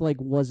Fife like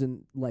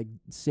wasn't like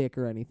sick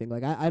or anything,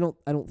 like I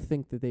don't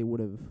think that they would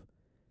have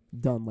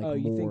done like more.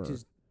 you think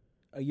just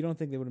you don't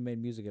think they would have made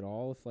music at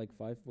all if like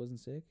Fife wasn't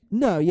sick?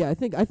 No, yeah, I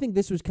think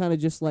this was kind of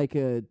just like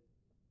a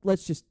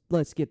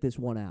let's get this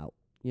one out,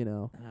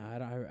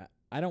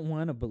 I don't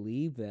want to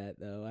believe that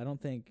though. I don't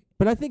think.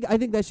 But I think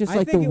that's just I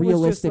like the think it was just,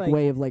 realistic like-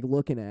 way of like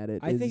looking at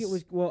it. I think it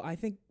was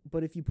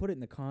but if you put it in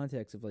the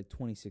context of like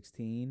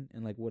 2016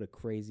 and like what a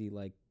crazy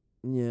like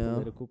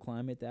political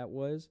climate that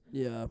was,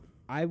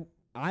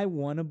 I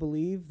want to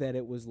believe that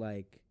it was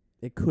like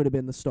it could have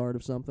been the start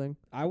of something.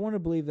 I want to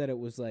believe that it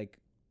was like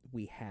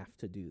we have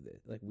to do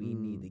this, like we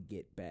need to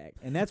get back,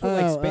 and that's what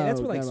like Space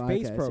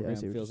okay, I Program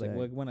see what feels you're like. saying.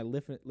 Like when I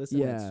listen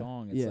to that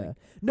song, it's like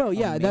no,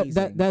 yeah,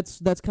 amazing.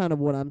 that's kind of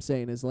what I'm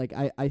saying is like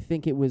I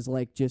think it was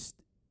like just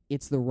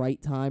it's the right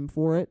time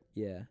for it.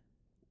 Yeah.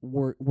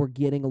 We're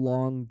getting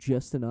along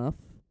just enough.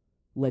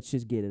 Let's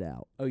just get it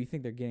out. Oh, you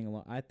think they're getting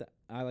along?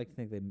 I like to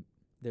think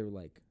they were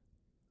like,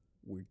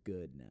 we're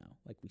good now.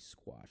 Like we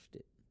squashed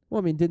it. Well,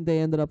 I mean, didn't they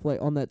end up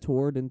like on that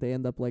tour? Didn't they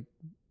end up like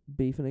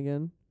beefing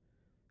again?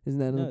 Isn't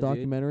that in No, the dude.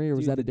 documentary, or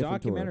was Dude, that a the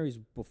different tour?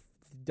 The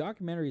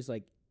documentary's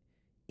like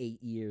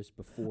 8 years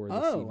before. This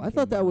Oh, even I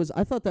thought came out.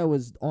 I thought that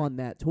was on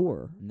that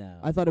tour. No.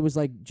 I thought it was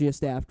like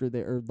just after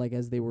or like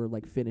as they were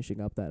like finishing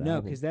up that No,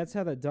 album. because that's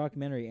how the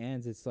documentary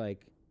ends. It's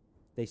like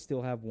they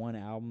still have one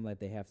album that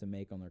they have to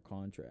make on their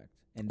contract,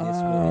 and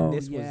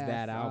this was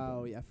that album.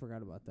 Oh, yeah, I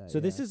forgot about that.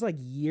 So this is like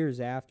years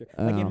after.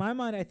 Like Oh. in my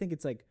mind, I think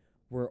it's like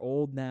we're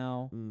old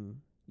now. Mm.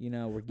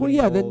 We're getting Well,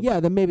 yeah,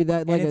 old. then maybe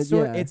that like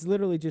And it's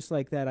literally just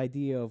like that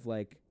idea of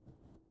like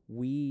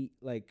we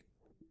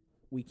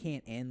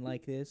can't end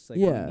like this. Like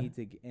Yeah. we need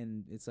to,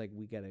 and it's like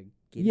we gotta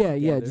get yeah,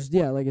 it yeah, together. just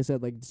like I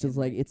said, like it's just And,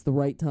 like like- it's the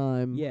right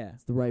time. Yeah.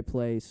 It's the right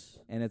place.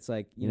 And it's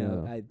like,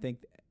 Yeah. I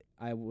think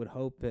I would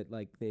hope that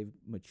like they've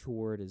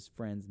matured as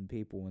friends and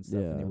people and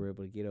stuff, and they Yeah. were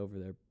able to get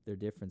over their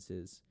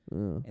differences, Yeah.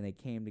 and they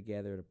came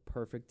together at a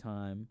perfect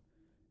time,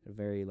 a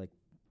very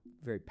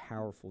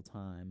powerful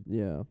time,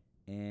 Yeah.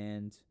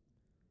 and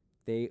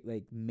they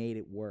like made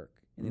it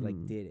work, and they like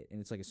Mhm. did it,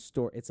 and it's like a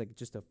story. It's like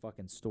just a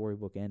fucking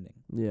storybook ending.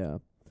 Yeah.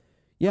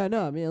 Yeah,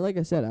 no, I mean, like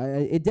I said,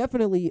 it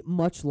definitely,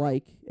 much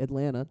like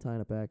Atlanta,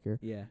 tying it back here,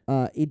 Yeah.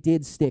 it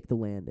did stick the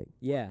landing.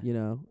 Yeah.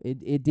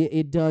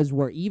 It does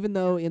work, even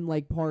though in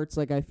like parts,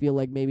 like I feel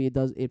like maybe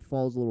it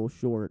falls a little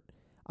short.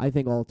 I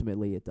think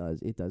ultimately it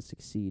does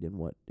succeed in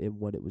what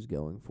it was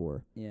going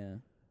for. Yeah.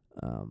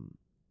 Um,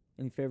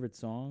 Any favorite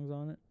songs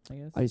on it? I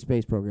guess.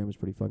 Space Program is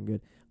pretty fucking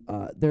good.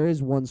 There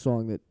is one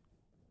song that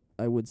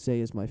I would say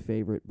is my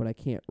favorite, but I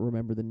can't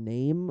remember the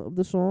name of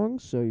the song,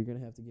 so you're gonna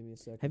have to give me a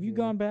second. Have you here.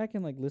 gone back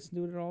and like listened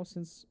to it at all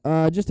since?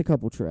 Just a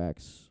couple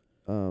tracks.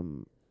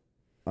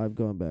 I've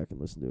gone back and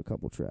listened to a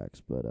couple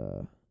tracks, but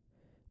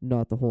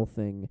not the whole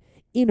thing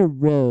in a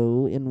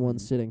row in one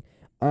sitting.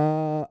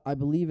 I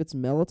believe it's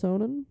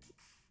Melatonin,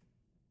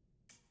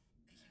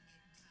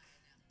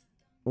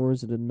 or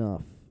is it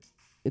Enough?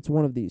 It's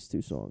one of these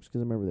two songs because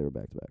I remember they were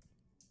back to back.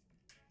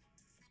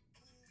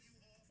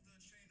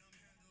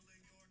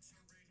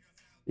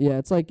 Yeah,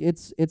 it's like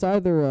it's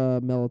either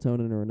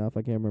Melatonin or Enough.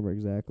 I can't remember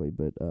exactly,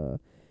 but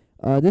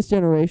This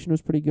Generation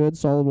was pretty good.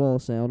 Solid Wall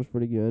of Sound was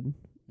pretty good.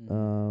 A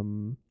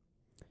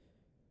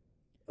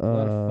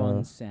lot of Uh,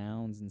 fun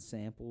sounds and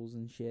samples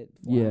and shit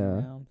flying yeah.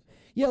 around.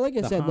 Yeah, like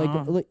I The said,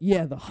 huh. like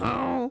yeah, the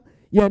huh.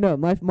 Yeah, no,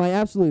 my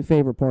absolute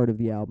favorite part of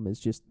the album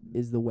is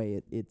the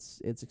way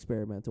it's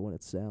experimental in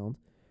its sound.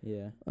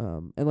 Yeah.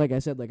 And like I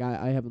said, like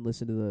I haven't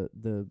listened to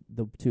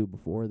the two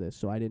before this,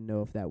 so I didn't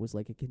know if that was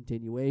like a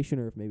continuation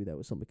or if maybe that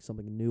was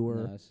something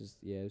newer. No, it's just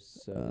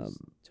it's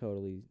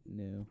totally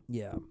new.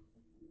 Yeah.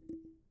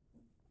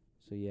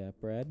 So yeah,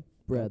 Brad.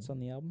 Brad, Thoughts on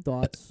the album?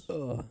 thoughts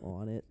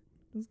on it?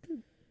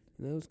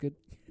 That was good.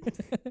 And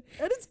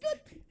it's good.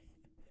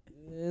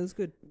 It was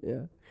good.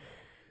 Yeah.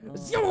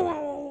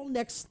 Um,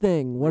 Next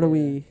thing. What are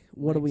we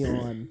next.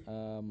 on?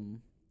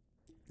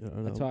 I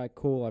don't That's know. all right,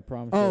 cool. I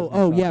promise. you I was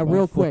Oh, gonna talk yeah, about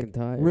real it. quick.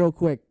 Fucking tired. Real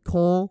quick.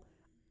 Cole,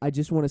 I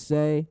just want to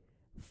say,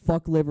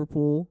 fuck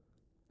Liverpool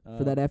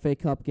for that FA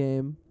Cup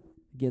game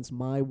against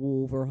my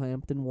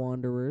Wolverhampton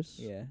Wanderers.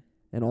 Yeah.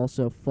 And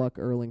also fuck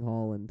Erling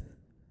Haaland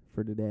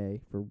for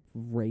today for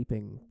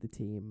raping the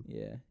team.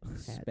 Yeah. Hat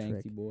Spanked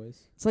trick. you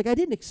boys. It's like I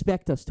didn't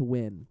expect us to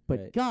win, but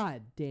Right.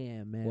 god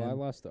damn, man. Well, I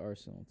lost to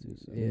Arsenal too.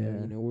 So Yeah,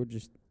 Yeah. you know, we're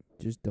just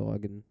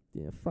dogging.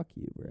 Yeah, fuck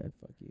you, yeah, Brad.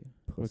 fuck you.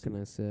 What can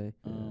I say?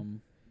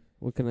 Um.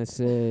 What can I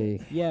say?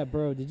 Yeah,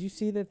 bro. Did you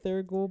see that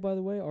third goal? By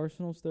the way,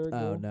 Arsenal's third goal.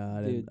 Oh no,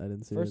 I Dude,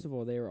 didn't see First it. of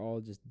all, they were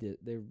all just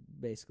they're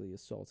basically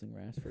assaulting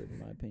Rashford, in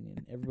my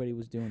opinion. Everybody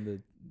was doing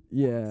the.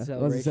 Yeah, was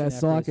celebration that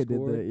after they Saka did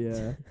scored. that?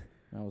 Yeah.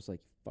 And I was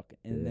like, fucking.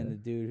 And then Yeah. the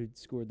dude who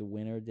scored the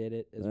winner did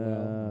it as well.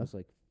 And I Uh. was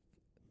like,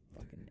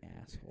 fucking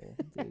asshole,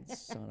 dude,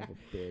 son of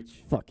a bitch.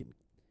 Fucking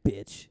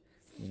bitch.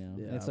 You know,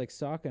 Yeah. and it's like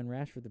Saka and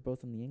Rashford. They're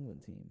both on the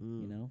England team.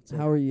 You know, it's How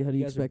like, are you? How do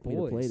you guys are expect me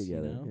to play boys, you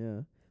together? know?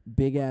 Yeah.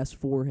 Big ass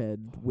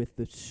forehead with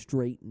the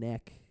straight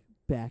neck,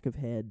 back of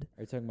head.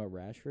 Are you talking about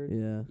Rashford?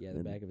 Yeah. Yeah, the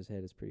and, back of his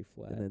head is pretty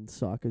flat. and then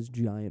Saka's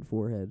giant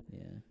forehead.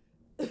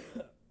 Yeah.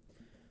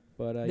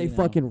 But They you know,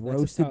 fucking that's a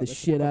roasted tough- the that's a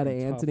shit out of fucking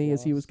tough Anthony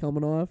as he was loss.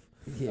 coming off.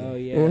 Oh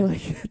yeah. They're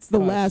like, it's the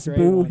Caught a last stray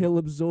boo one. he'll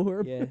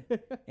absorb. Yeah.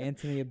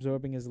 Anthony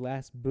absorbing his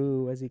last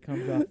boo as he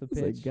comes off the It's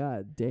pitch. like,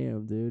 god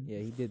damn, dude. Yeah,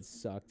 he did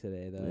suck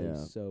today though. It Yeah.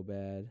 was so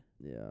bad.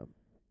 Yeah.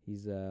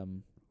 He's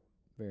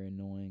very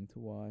annoying to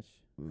watch.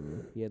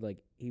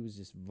 He was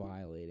just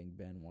violating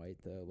Ben White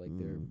though. Like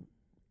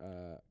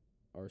they're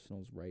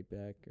Arsenal's right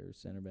back or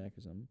center back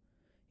or something.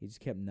 He just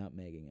kept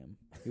nutmegging him.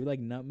 He would like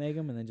nutmeg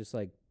him and then just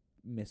like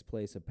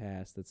misplace a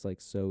pass that's like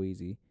so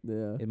easy.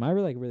 Yeah. Am I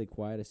really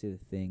quiet? I see the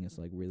thing is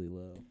like really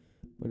low.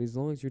 But as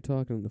long as you're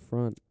talking in the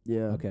front,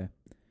 Yeah. Okay.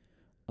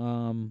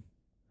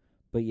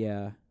 But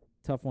yeah,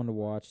 tough one to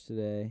watch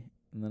today.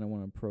 And then I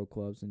went on pro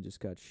clubs and just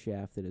got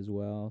shafted as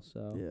well.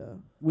 So Yeah.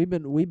 We've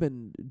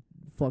been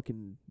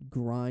fucking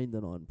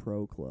grinding on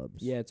pro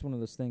clubs. yeah, it's one of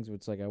those things where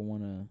it's like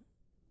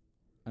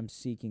I'm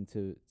seeking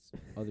to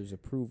others'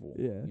 approval.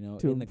 Yeah, You know,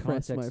 to in the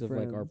impress my context of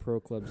like our friends. pro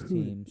clubs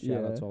team. Shout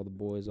out Yeah. to all the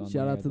boys on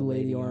Shout there. out to the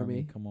Lady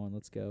Army. Come on,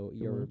 let's go.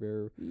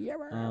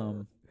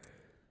 on.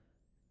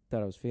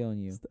 Thought I was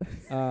feeling you.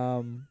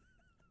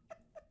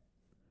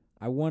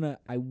 I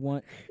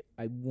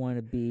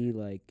wanna be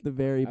like the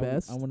very I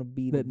best. want to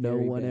be that the no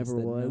very one best ever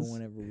that was. No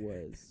one ever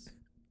was.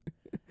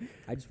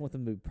 I just want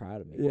them to be proud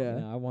of me. Yeah.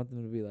 You know, I want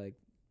them to be like,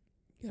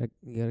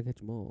 you gotta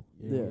catch 'em all.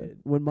 you're Yeah. good.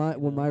 When my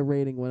You know?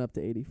 rating went up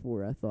to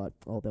 84, I thought,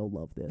 oh, they'll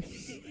love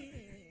this.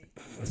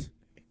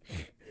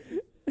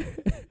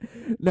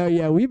 No,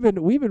 yeah, we've been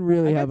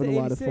really I got having to a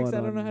lot of 86. fun.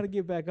 I don't know on- how to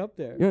get back up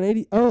there. You're at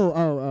 80.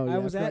 Oh. Yeah, I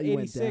was forgot at you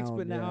went 86, down,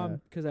 but now yeah.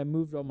 I'm because I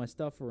moved all my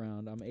stuff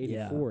around. I'm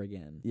 84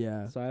 again.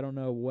 Yeah. So I don't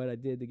know what I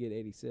did to get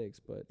 86,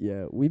 but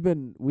Yeah, we've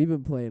been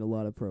playing a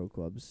lot of pro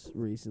clubs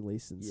recently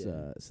since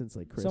Yeah. since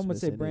like Christmas. some would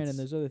say, and Brandon, it's-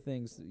 there's other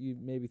things that you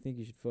maybe think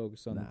you should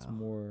focus on. That's No.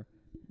 more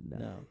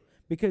no,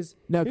 because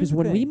no, here's because the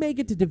when we thing. make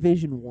it to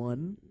Division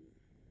 1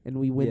 and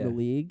we win Yeah. the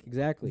league,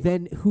 exactly.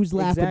 then who's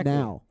laughing Exactly.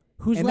 now?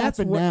 Who's and that's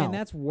laughing wor- now? and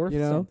that's worth you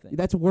know? something.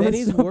 That's worth That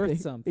is something. worth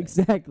something.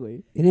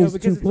 Exactly. It No, is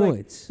because 2 it's like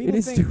points. People It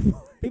is think, 2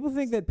 points. People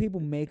think that people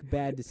make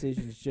bad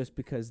decisions just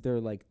because they're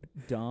like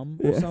dumb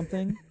or Yeah.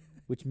 something,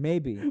 which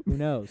maybe who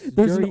knows.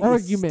 There's an Jury is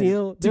argument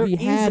still, to there be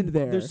had isn't-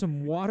 there. There's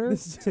some water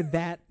to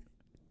that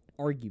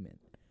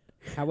argument.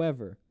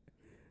 However,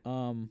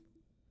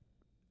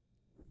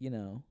 you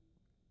know,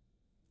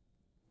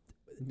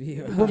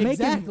 we're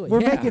Exactly,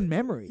 we're yeah. making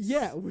memories.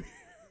 Yeah,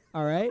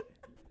 All right.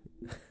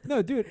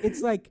 No, dude,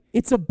 it's like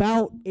it's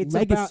about it's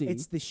legacy. about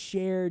it's the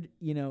shared,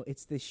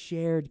 it's the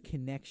shared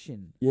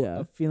connection yeah,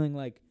 of feeling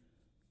like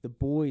the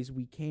boys.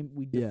 We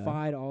Yeah.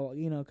 defied all,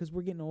 because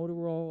we're getting older.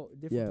 We're all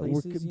different Yeah,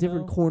 places, we're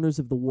different corners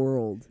of the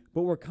world.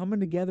 but we're coming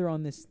together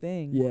on this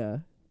thing. Yeah,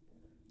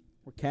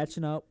 We're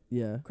catching up,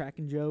 yeah,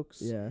 cracking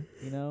jokes. yeah.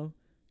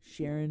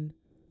 Sharing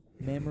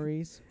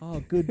memories.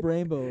 Oh, good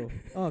rainbow.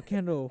 Oh,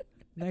 Kendall,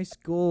 nice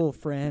goal,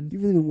 friend.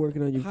 You've really been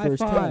working on your High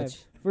first five.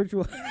 touch.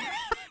 Virtual.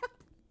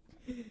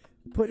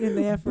 Putting in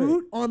the effort.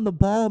 Boot on the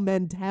ball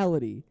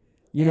mentality.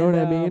 You know And,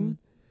 what I mean?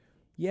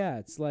 Yeah,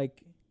 it's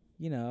like,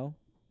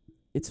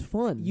 It's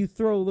fun. you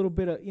throw a little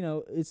bit of,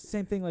 it's the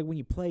same thing like when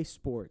you play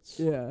sports.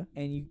 yeah,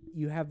 And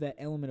you have that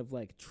element of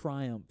like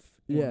triumph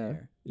in Yeah,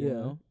 there, you yeah.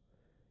 know?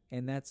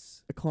 And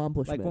that's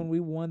accomplishment. like when we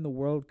won the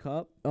World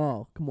Cup,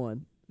 oh, come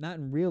on. not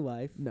in real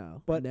life,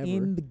 No, but never.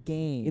 in the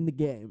game. in the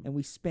game. And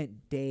we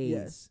spent days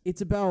Yes,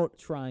 it's about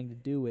trying to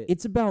do it.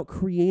 it's about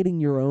creating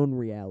your own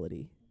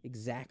reality.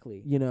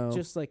 Exactly. You know,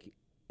 Just like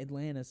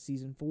Atlanta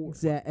season 4.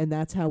 and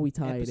that's how we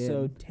tie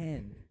Episode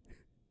 10.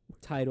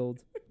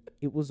 Titled,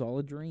 It Was All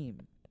a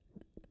Dream.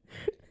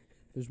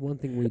 There's one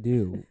thing we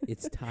do.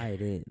 It's tied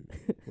in.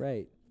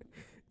 Right.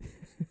 it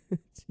in.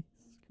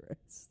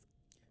 Jesus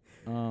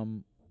Christ.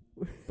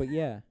 But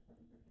yeah.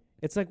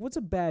 It's like, what's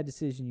a bad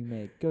decision you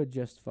make? Go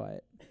justify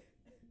it.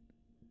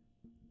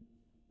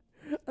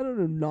 I don't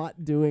know.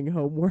 Not doing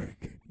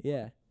homework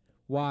Yeah.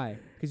 Why?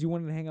 Because you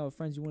wanted to hang out with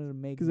friends. You wanted to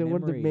make because I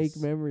wanted to make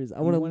memories.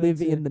 I want to wanted live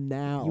to- in the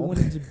now. You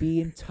wanted to be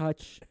in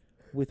touch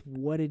with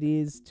what it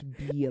is to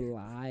be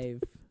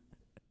alive.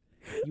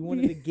 You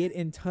wanted to get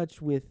in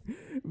touch with,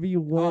 be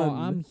one. oh,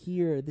 I'm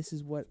here. This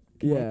is what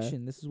Yeah.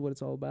 connection. This is what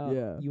it's all about.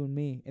 Yeah. You and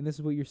me. And this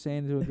is what you're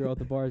saying to a girl at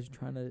the bar as you're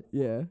trying to,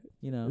 yeah.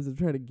 As I'm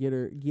trying to get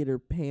her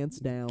pants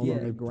down Yeah,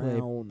 on the play-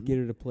 ground. Get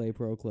her to play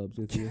pro clubs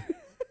with you.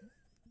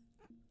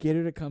 get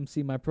her to come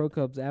see my Pro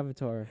Club's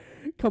avatar.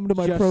 Come to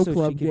my just pro so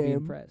club she could be game.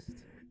 impressed.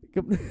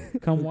 Come,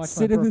 Come watch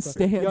sit my in Pro the Club.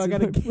 stands. Yo, I in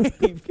got a my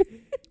pro- game.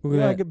 Look Yo,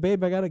 at I that. got,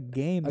 babe, I got a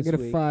game I this got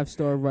a week.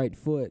 5-star right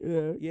foot.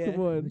 Yeah, Yeah.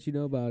 come on. What you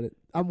know about it?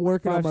 I'm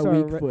working on my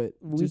 5-star weak foot.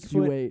 Weak Just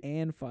you foot wait.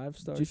 and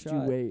 5-star Just shot. you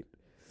wait.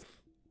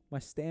 My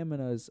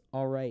stamina's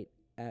all right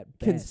at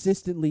best.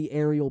 Consistently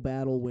aerial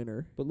battle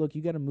winner. But look,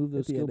 you got to move At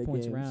those the skill end of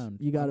points games. around.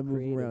 You got to I'm move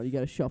them creative. around. You got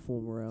to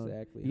shuffle them around.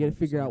 Exactly. You got to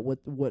figure 100%. out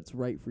what's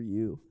right for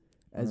you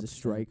as a 100%.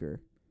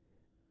 striker,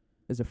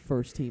 as a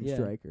first team Yeah.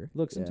 striker.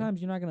 Look, Yeah.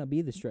 sometimes you're not gonna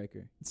be the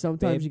striker.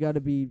 Sometimes babe, you got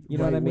to be. You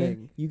know what I right mean?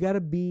 wing. You got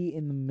to be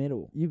in the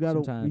middle. You got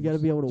to sometimes.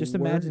 be able to Just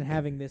work. imagine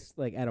having this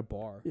like at a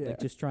bar, Yeah. like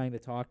just trying to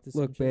talk to.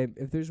 some Look, chick. babe,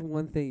 if there's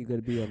one thing you got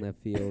to be on that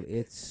field,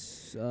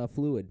 it's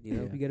fluid. You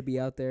know, Yeah. you got to be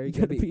out there. You You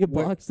got to be a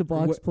where- box to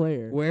box wh-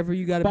 player. Wherever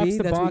you got to Box be,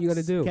 to that's box, what you got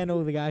to do.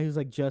 Kendall, the guy who's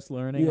like just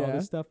learning all Yeah.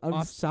 this stuff. I'm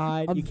s-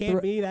 Offside, I'm you can't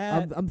thro- be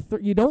that.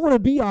 You don't want to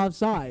be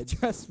offside.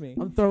 Trust me.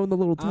 I'm throwing the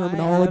little I have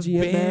terminology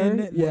in been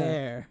there. Yeah.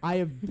 there. I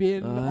have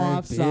been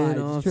I've offsides.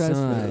 been Trust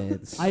me.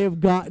 offsides. I have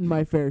gotten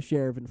my fair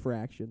share of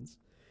infractions.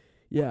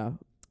 Yeah.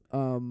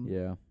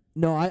 Yeah.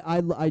 No,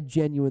 I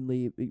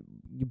genuinely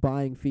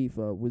buying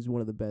FIFA was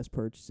one of the best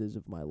purchases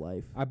of my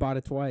life. I bought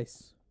it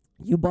twice,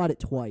 You bought it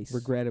twice.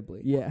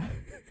 regrettably. Yeah.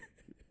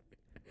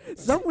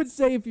 Some would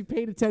say if you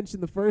paid attention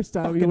the first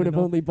time, you Fucking would have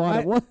no. only bought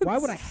it once. Why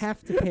would I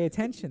have to pay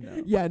attention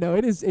though? Yeah, no,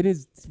 it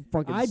is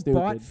fucking I stupid.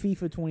 bought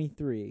FIFA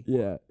 23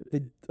 Yeah,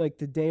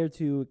 the day or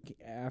two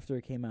after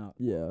it came out.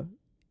 yeah.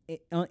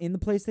 In the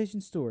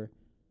PlayStation Store,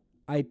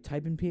 I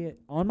type in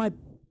on my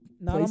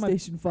not on my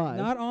PlayStation 5.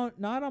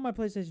 not on my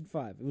PlayStation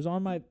 5. It was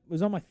on my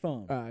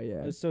phone.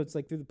 yeah. So it's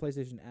like through the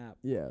PlayStation app,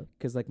 Yeah.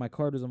 because like my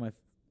card was on my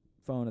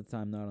phone at the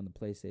time, not on the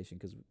PlayStation,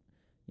 because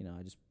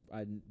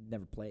I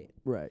never play it.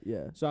 Right,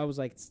 yeah. So I was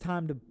like, it's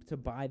time to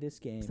buy this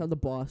game. It's time to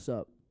boss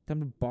up. Time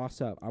to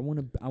boss up. I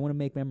want to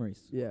make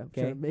memories. Yeah.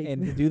 Okay, Trying to make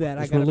and to do that,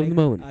 I Just gotta wanna live make,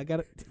 the moment. I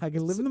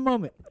gotta live in the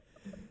moment.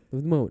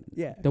 Live the moment.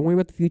 Yeah. Don't worry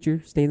about the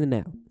future. Stay in the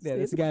now. Yeah,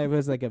 this guy who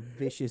has like a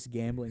vicious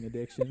gambling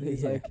addiction.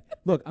 He's Yeah. like,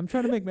 look, I'm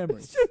trying to make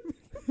memories.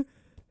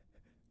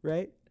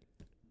 Right?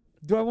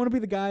 Do I want to be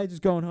the guy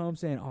just going home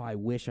saying, "Oh, I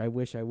wish I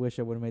would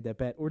have made that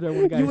bet," or do I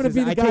want to be the guy You who want to says,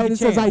 be the "I guy take a that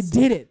says, "I chance.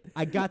 did it."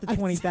 I got the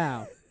 20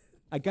 thou.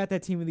 I got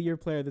that team of the year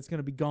player that's going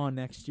to be gone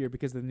next year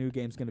because the new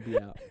game's going to be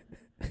out."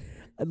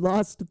 I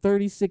lost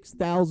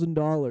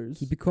 $36,000.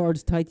 Keep your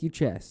cards tight to your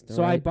chest.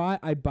 So all I right? buy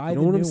I the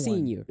don't want new them seeing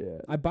one. you. Yeah.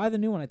 I buy the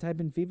new one. I type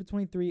in FIFA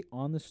 23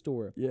 on the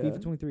store. Yeah.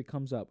 FIFA 23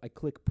 comes up. I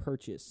click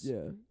purchase.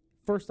 Yeah.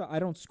 First, I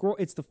don't scroll.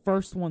 It's the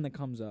first one that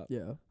comes up.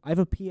 Yeah. I have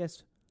a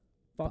PS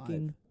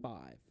fucking 5.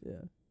 Yeah.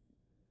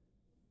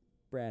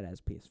 Brad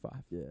has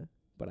PS5, Yeah.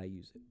 but I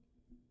use it.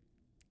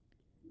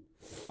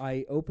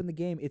 I open the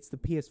game. It's the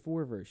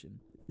PS4 version.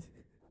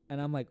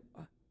 And I'm like,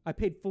 I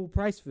paid full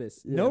price for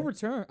this. No Yeah.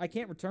 return. I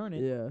can't return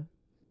it. Yeah.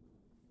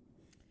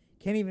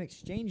 Can't even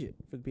exchange it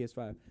for the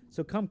PS5.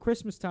 So come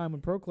Christmas time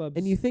when Pro Clubs.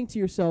 And you think to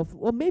yourself,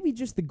 well, maybe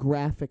just the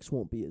graphics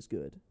won't be as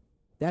good.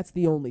 That's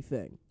the only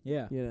thing.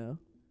 Yeah. You know?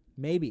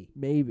 Maybe.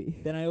 Maybe.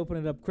 Then I open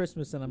it up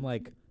Christmas and I'm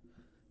like,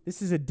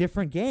 this is a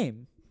different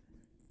game.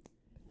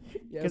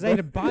 Because I had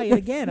to buy it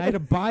again. I had to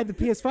buy the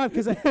PS5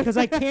 because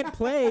I can't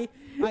play.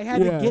 I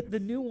had Yeah. to get the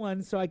new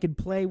one so I could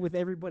play with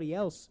everybody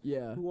else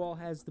Yeah. who all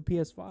has the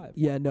PS5.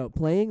 Yeah, no,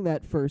 playing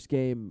that first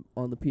game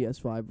on the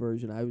PS5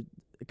 version,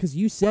 because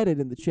you said it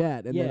in the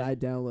chat, and then Yeah. I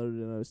downloaded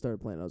it and I started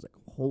playing. I was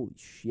like, holy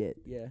shit,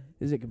 Yeah.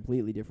 this is a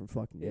completely different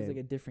fucking It's game. like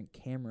a different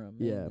camera,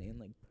 Yeah. mainly, and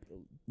like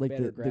Like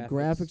better the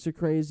graphics are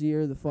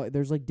crazier.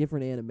 There's like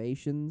different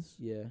animations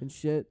yeah, and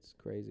shit, it's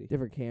crazy.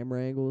 different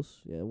camera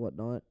angles, and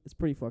whatnot. It's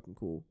pretty fucking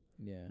cool.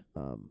 Yeah,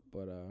 But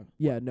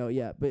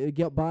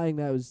but buying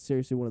that was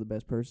seriously one of the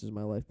best purchases in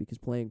my life because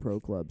playing pro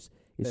clubs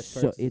is Best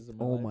so purchases of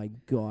my oh life. my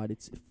god,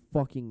 it's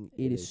fucking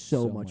it is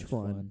so much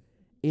fun.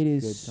 It Good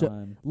is so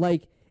time.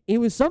 like it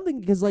was something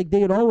because like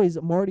they had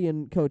always Marty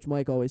and Coach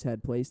Mike always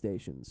had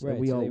PlayStations, Right,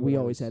 and so they would we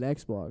always had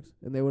Xbox,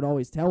 and they would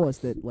always tell us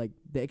that like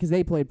because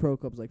they played pro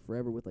clubs like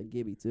forever with like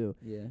Gibby too,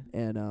 Yeah,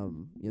 and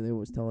they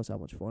always tell us how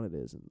much fun it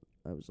is, and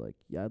I was like,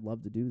 yeah, I'd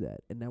love to do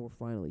that, and now we're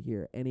finally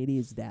here, and it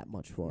is that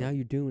much fun. Now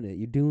you're doing it.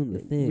 You're doing the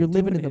thing. You're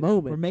living in Doing the it.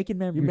 moment. We're making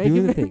You're memories. making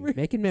doing the thing. memories.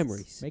 Making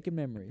memories. Making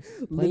memories.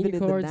 Playing living your in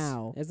the cards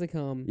now. as they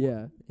come.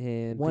 Yeah,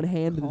 And one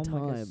hand at a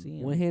Calm like I time. see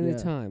 'em. one hand at Yeah.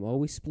 a time.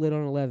 Always split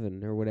on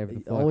 11 or whatever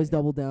the fuck. Always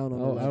double down on.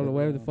 Oh, I don't know, it.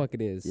 whatever the fuck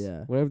it is.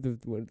 Yeah. Whatever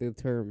the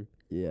term.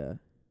 Yeah.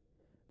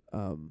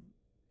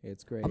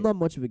 It's great. I'm not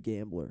much of a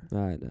gambler.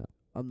 I know.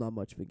 I'm not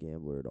much of a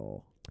gambler at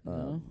all.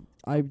 No?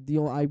 I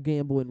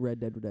gamble in Red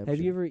Dead Redemption.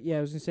 Have you ever? Yeah,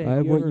 I was gonna say. I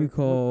have you what ever- you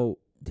call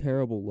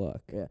terrible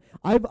luck. Yeah,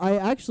 I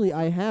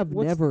have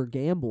What's- never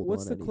gambled.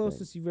 What's on the anything.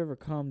 closest you've ever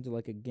come to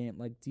like a game?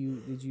 Like,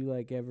 did you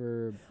like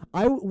ever?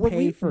 When pay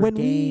we for when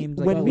games,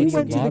 we like, when we winning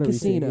went to the lottery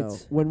casino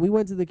tickets? when we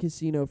went to the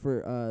casino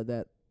for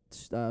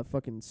that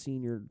fucking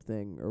senior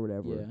thing or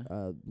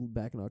whatever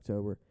back in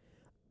October,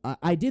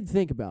 I did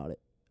think about it.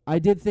 I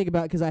did think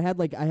about it because I had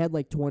like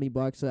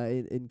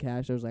 $20 in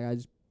cash. I was like, I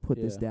just put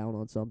this Yeah. down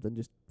on something.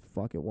 Just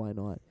fuck it, why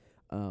not?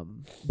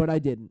 But I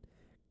didn't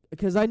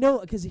because I know.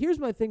 Because here's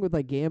my thing with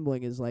like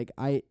gambling is like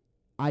I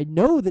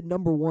know that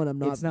number one I'm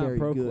not It's not very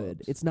pro good.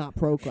 clubs. It's not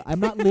pro club. I'm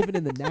not living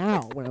in the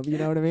now. You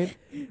know what I mean?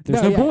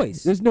 There's no yeah.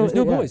 boys. There's no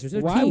yeah. boys. There's no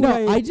Why team. would No, I-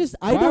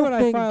 I Why don't would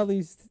think I file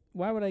these?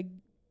 Why would I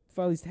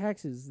file these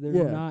taxes? They're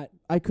Yeah. not.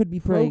 I could be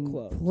pro playing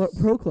clubs.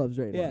 pro clubs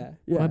right Yeah. now.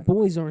 Yeah. My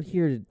boys aren't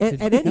here to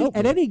At help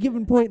me. any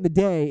given point in the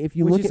day, if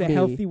you Which look is at a me,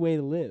 healthy way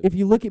to live. if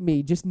you look at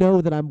me, just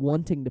know that I'm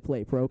wanting to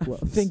play pro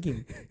clubs.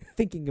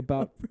 thinking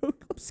about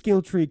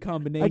skill tree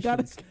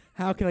combinations.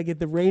 How can I get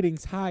the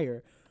ratings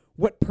higher?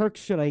 What perks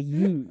should I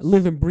use?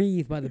 Live and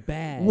breathe by the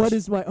badge. What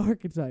is my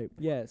archetype?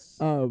 Yes.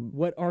 Um,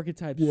 What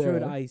archetype yeah.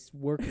 should I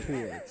work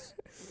towards?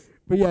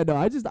 but yeah, no,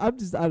 I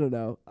don't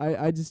know.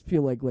 I just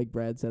feel like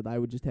Brad said, I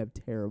would just have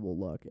terrible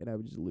luck and I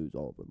would just lose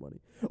all of my money.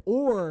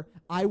 Or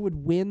I would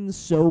win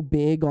so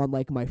big on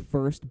like my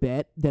first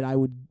bet that I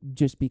would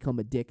just become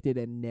addicted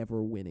and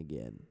never win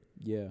again.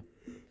 Yeah.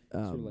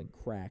 Sort of like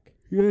crack.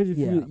 You imagine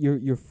if Yeah.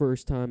 your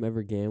first time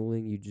ever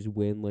gambling, you just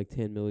win like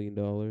 $10 million.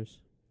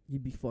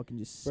 You'd be fucking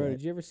just Bro, set.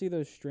 did you ever see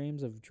those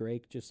streams of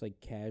Drake just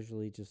like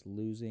casually just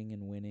losing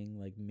and winning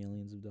like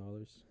millions of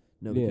dollars?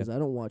 No, Yeah. because I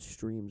don't watch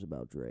streams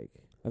about Drake.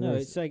 I've No, never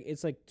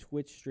it's like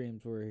Twitch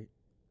streams where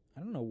I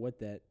don't know what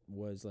that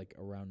was like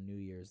around New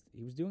Year's.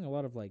 He was doing a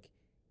lot of like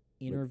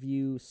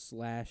interview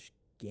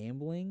 /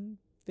 gambling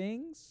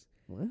things.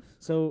 What?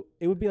 So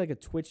it would be like a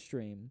Twitch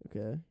stream,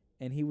 Okay.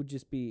 and he would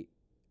just be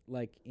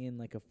like in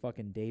like a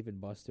fucking Dave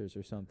and Buster's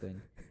or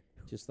something,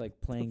 just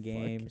like playing The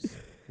fuck? games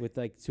with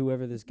like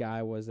whoever this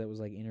guy was that was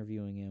like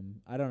interviewing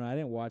him. I don't know. I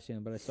didn't watch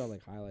him, but I saw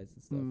like highlights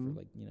and stuff Mhm. for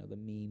like the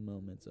meme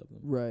moments of them.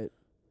 Right.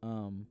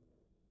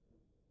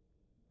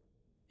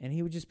 And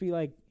he would just be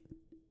like,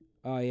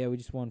 "Oh yeah, we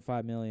just won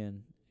 $5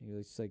 million." He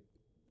was just like,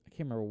 I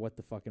can't remember what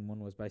the fucking one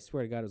was, but I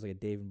swear to God, it was like a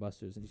Dave and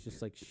Buster's, and he's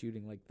just like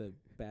shooting like the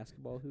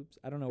basketball hoops.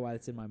 I don't know why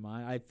it's in my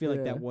mind. I feel like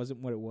Yeah. that wasn't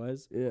what it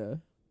was, Yeah.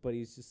 but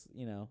he's just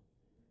yeah.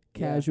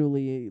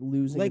 Casually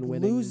losing like and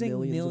winning losing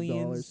millions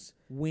of dollars.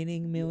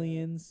 winning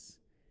millions,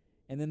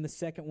 and then the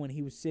second one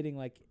he was sitting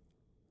like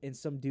in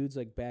some dude's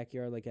like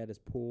backyard, like at his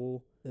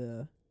pool,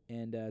 Yeah.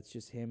 and it's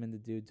just him and the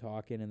dude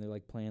talking, and they're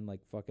like playing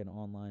like fucking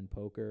online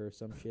poker or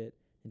some shit,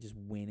 and just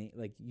winning.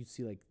 Like you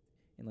see like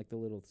in like the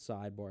little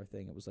sidebar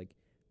thing, it was like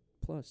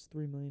plus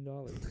 $3 million,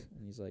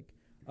 and he's like,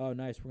 "Oh,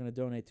 nice, we're gonna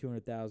donate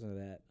 200,000 of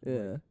that." I'm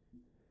Yeah. like,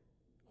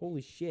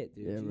 holy shit,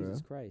 dude! Yeah,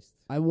 Jesus bro. Christ!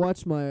 I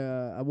watched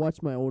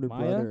my older Maya?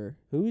 brother.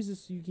 Who is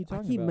this you keep I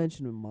talking keep about?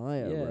 mentioning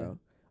Maya, Yeah.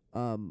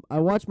 bro. I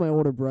watched my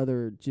older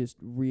brother just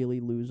really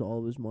lose all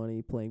of his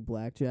money playing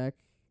blackjack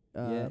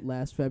Yeah.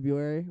 last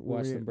February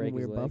Watch when them break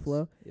we his were in legs.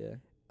 Buffalo. Yeah.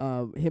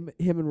 Him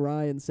and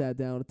Ryan sat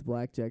down at the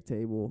blackjack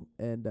table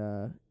and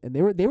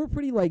they were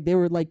pretty like they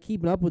were like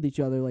keeping up with each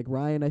other. Like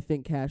Ryan I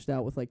think cashed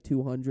out with like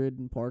 200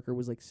 and Parker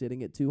was like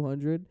sitting at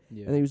 200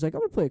 Yeah. and he was like, I'm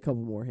gonna play a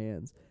couple more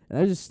hands. And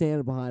I was just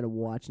standing behind him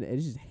watching it. And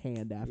it's just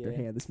hand after Yeah.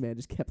 hand. This man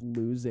just kept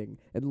losing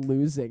and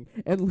losing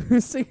and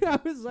losing. I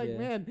was like, Yeah.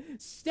 man,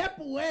 step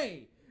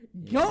away,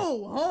 Yeah.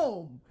 go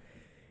home.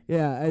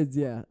 Yeah,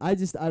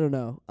 I don't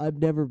know. I've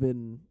never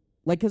been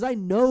like, 'cause I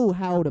know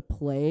how to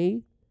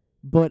play,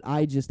 but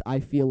I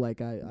feel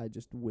like I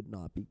just would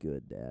not be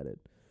good at it.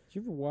 Did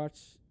you ever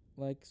watch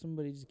like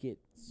somebody just get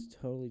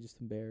totally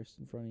just embarrassed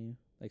in front of you?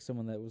 Like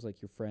someone that was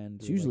like your friend.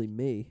 It's or, usually like,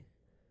 me.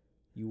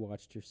 you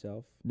watched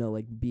yourself. No,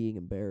 like being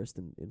embarrassed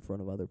in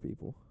front of other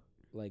people.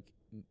 like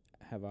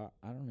have I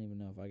don't even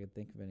know if I could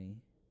think of any.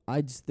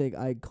 I just think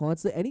I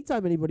constantly,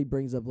 anytime anybody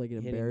brings up like an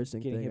Hitting-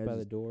 embarrassing getting thing, hit I by the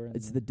just- door. and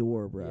it's then- the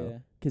door, bro. Yeah.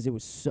 Because it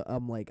was so,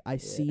 I'm like, I Yeah.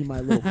 see my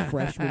little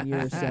freshman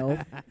year self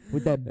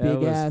with that That big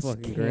was ass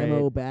fucking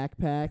camo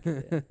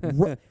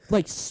backpack,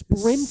 like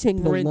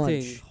sprinting to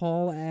lunch.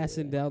 haul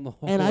assing down the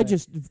hall. And I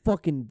just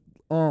fucking,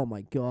 oh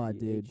my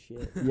god, You ate dude.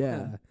 shit.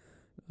 Yeah.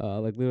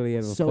 like literally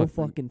out of So a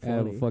fucking out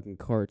of funny. a fucking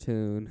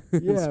cartoon. Yeah,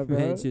 This bro.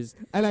 man just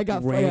And I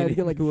got ran I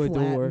get like into a door.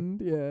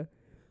 flattened. Yeah.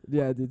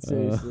 Yeah, dude,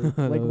 seriously.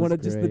 that like one was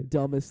of just the great.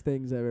 dumbest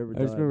things I've ever I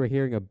done. just remember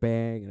hearing a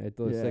bang, and I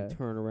just Yeah. like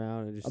turn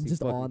around and just I'm see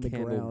just fucking on the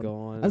Kendall ground.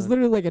 gone. I was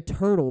literally like a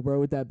turtle,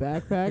 bro, with that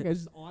backpack. I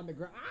was just on the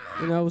ground.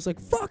 and I was like,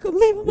 "Fuck him,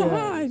 leave him Yeah.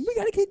 behind. We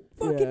gotta get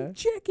fucking Yeah.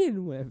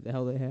 chicken." Whatever the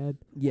hell they had.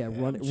 Yeah, I'm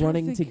trying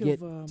running to think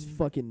get of,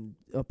 fucking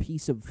a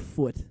piece of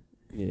foot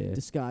Yeah.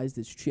 disguised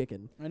as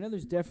chicken. I know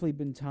there's definitely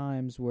been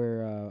times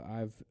where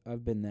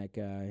I've been that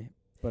guy,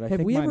 but I Have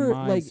think we my ever,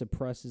 mind like,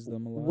 suppresses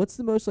them a lot. What's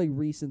the most like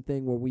recent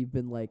thing where we've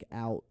been like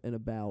out and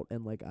about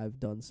and like I've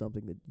done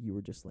something that you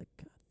were just like,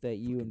 God, that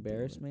you fucking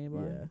embarrassed damn me it.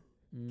 about?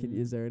 Yeah.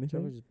 Is there I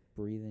anything? was just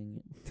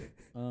breathing.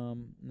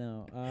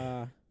 No.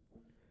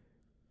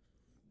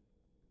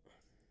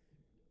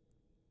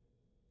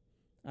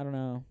 I don't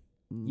know.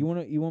 Mm.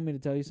 You want me to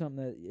tell you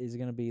something that is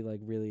gonna be like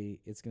really?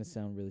 It's gonna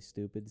sound really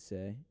stupid to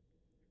say.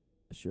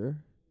 Sure.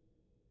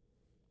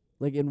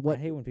 Like in what?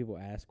 I hate when people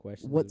ask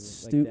questions.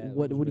 What's like stupid? that.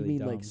 What It was do you really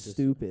mean like dumb, just-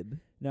 stupid?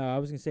 No, I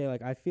was gonna say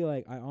like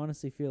I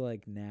honestly feel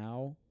like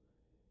now,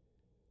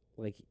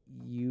 like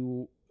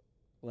you,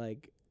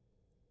 like,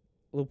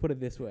 we'll put it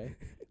this way,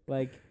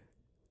 like,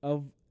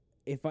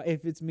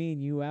 if it's me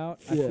and you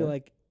out, I Yeah. feel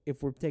like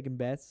if we're taking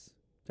bets,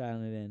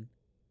 dialing it in.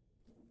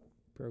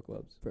 Pro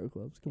clubs. Pro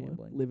clubs, come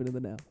Gambling. on, living in the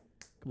now.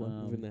 Come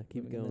on, Moving that,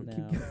 keep living in going, the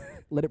keep now.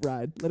 let it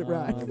ride, let it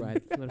ride. Um, Let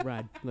it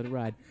ride. Let it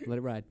ride. Let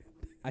it ride.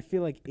 I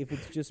feel like if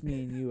it's just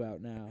me and you out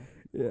now,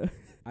 Yeah.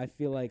 I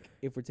feel like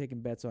if we're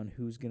taking bets on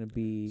who's gonna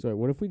be, Sorry,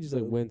 what if we just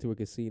like So- went to a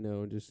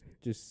casino and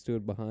just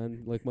stood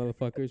behind like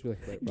motherfuckers? Be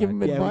like, let it Give ride.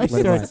 him Yeah, we advice. Let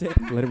it start ride.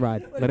 saying- Let it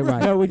ride. Let it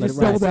ride. no, we Let just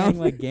it ride. start down. saying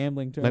like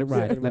gambling terms. Let it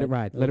ride. Yeah, Let it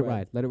ride. Let it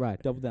ride. Let it ride.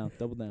 Double down.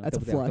 Double down. That's a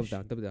double down. flush.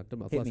 Double down.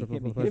 Double down. Hit me. Flush,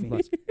 Hit me. flush, Hit me.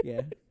 flush, flush.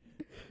 Yeah.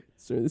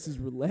 Sir, this is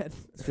roulette.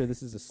 Sure,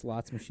 this is a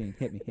slots machine.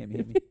 Hit me. Hit me.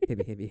 Hit me. Hit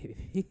me, hit me,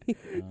 hit me.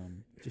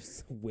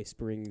 Just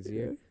whispering in his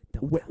ear.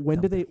 Double down,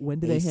 When do double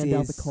they hand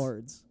out the Aces.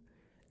 cards?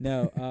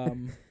 No.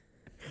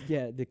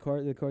 Yeah. The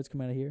cards come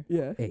out of here.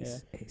 Yeah. down.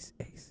 Ace, ace,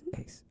 ace,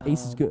 ace.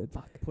 Ace is good.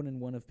 Put in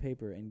one of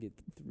paper and get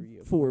 3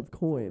 of 4 of Four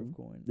coin. of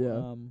coin.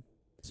 Yeah.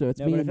 So it's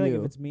No, me but I and feel like you.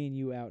 if it's me and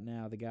you out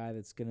now, the guy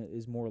that's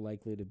is more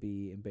likely to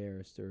be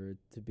embarrassed or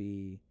to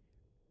be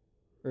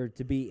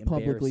Publicly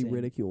embarrassing,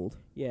 ridiculed.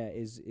 Yeah,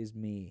 is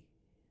me.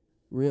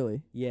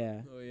 Really?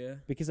 Yeah, Oh yeah.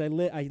 because I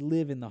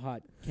live in the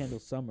hot Kendall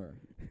summer.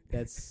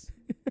 That's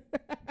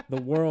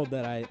the world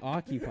that I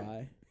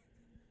occupy.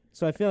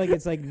 So I feel like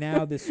it's like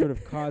now this sort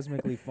of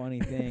cosmically funny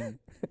thing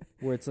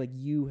where it's like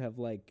you have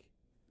like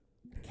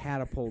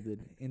catapulted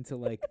into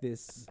like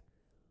this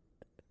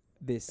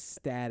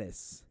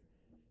status.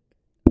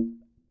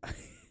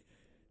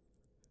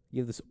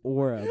 You have this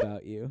aura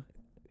about you.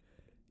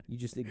 You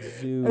just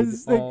exude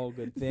just think- all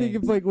good things. Think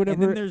of like and then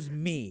whenever there's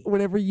me.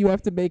 whenever you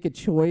have to make a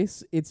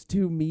choice, it's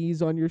 2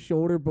 me's on your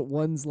shoulder, but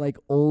one's like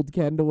old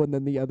Kendall and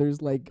then the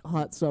other's like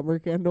hot summer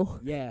Kendall.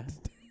 Yeah.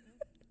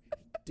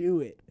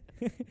 Do it.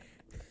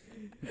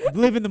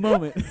 Live in the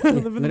moment.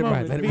 Live in Let the it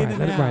ride. moment. Let it Be in ride. the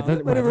Let it ride. now.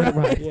 Let it ride. Let it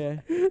ride.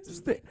 Yeah.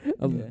 Just think,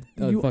 A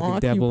Yeah. you fucking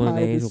devil and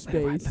occupy an the angel.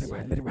 space. Let it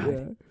ride. Let it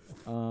ride.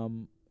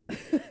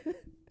 Yeah.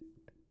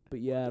 But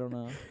yeah, I don't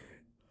know.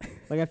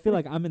 Like I feel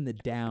like I'm in the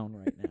down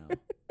right now.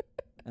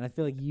 And I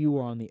feel like you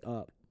are on the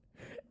up.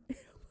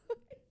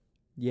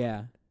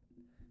 Yeah.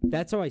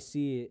 That's how I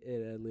see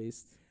it at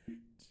least.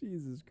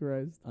 Jesus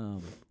Christ.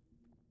 And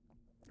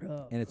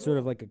it's sort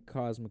of like a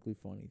cosmically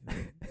funny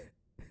thing.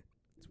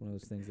 It's one of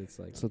those things that's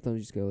like Sometimes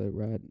you just gotta let it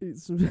ride.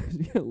 Sometimes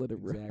you gotta let it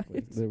exactly.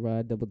 ride. Let it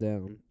ride. Double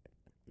down.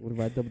 Let it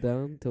ride. Double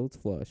down until it's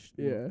flushed.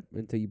 Yeah.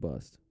 Until you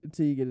bust.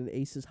 Until you get an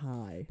aces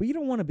high. But you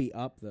don't want to be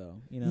up though,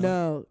 you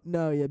know.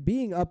 No, yeah.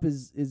 Being up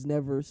is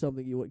never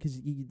something you want because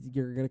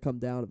you're gonna come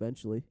down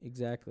eventually.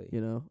 Exactly. You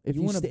know, if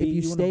You you wanna sta- be- if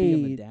you you wanna be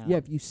on the stay, down. yeah,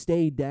 if you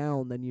stay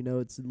down, then you know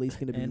it's at least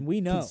gonna be And we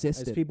know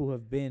consistent. as people who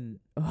have been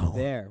Oh.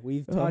 there,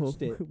 we've Oh,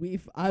 touched it.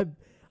 I've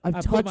I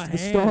put touched my the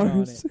hand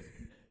on stars. it.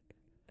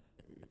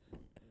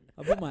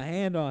 I put my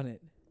hand on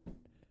it.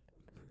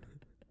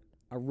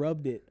 I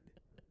rubbed it.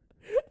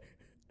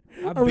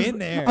 I've I was- been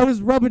there. I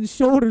was rubbing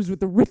shoulders with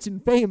the rich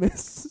and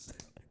famous.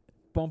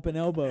 bumping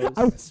elbows.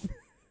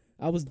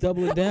 I was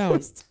doubling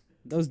down.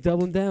 I was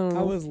doubling down.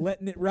 I was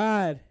letting it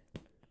ride.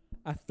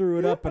 I threw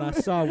it up and I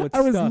saw what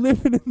I was stuck.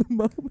 living in the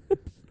moment.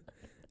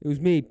 It was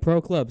me.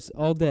 Pro clubs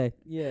all day.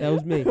 Yeah, That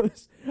was me.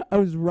 I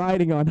was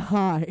riding on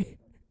high.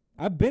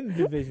 I've been in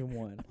Division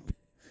 1.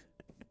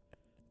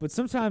 But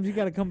sometimes you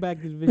got to come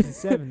back to Division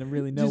 7 to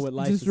really know what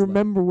life just is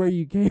remember where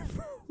you came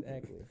from.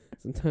 like. Exactly.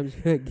 Sometimes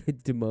you gotta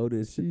get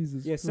demoted.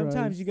 Jesus Yeah,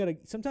 sometimes you Christ.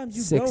 got to. Sometimes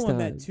you 6 go on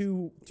that times.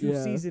 two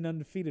Yeah. season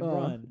undefeated Oh,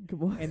 run,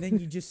 Come on. and then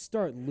you just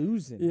start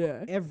losing.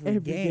 Yeah. every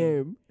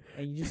game.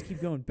 and you just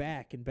keep going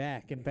back and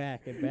back and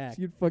back and back.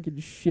 You'd fucking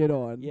shit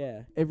on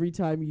Yeah, every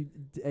time you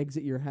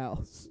exit your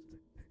house.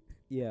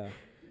 yeah.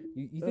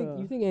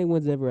 You think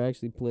anyone's ever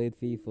actually played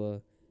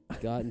FIFA,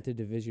 got into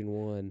Division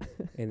 1,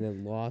 and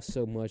then lost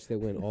so much they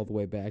went all the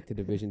way back to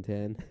Division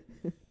 10?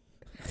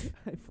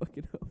 I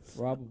fucking hope so.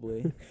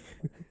 Probably.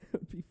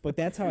 But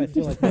that's how I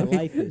feel like my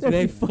life is.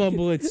 They you know?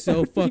 fumble it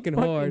so fucking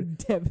hard.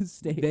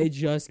 Devastating. They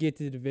just get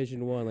to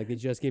Division 1, like they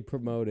just get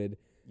promoted.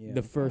 Yeah.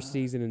 The first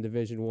season in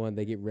Division 1,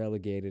 they get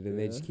relegated, and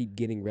they just keep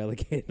getting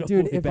relegated. all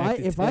Dude, the way if back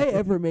to if I 10.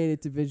 ever made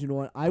it to Division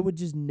 1, I would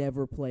just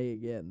never play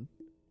again.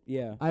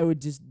 Yeah. I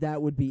would just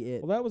that would be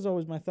it. Well, that was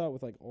always my thought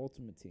with like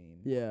Ultimate Team.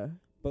 Yeah.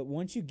 But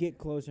once you get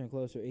closer and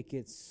closer, it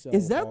gets so.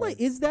 Is that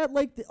hard.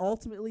 like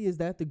ultimately is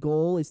that the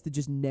goal is to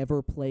just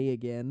never play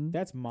again?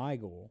 That's my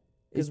goal.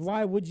 Because It's-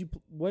 why would you?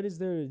 What is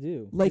there to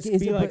do? Like, just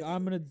is be it- like, but-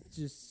 I'm gonna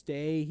just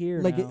stay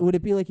here. Like now. would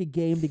it be like a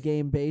game to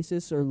game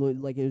basis, or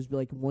like it was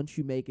like once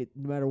you make it,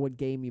 no matter what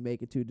game you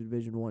make it to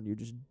Division 1, you're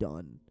just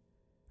done?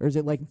 Or is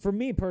it like For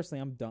me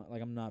personally, I'm done.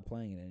 Like I'm not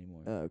playing it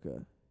anymore. okay?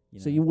 you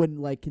So know? you wouldn't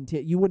like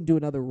continue? You wouldn't do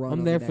another run? I'm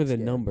on there the for next the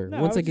game? number.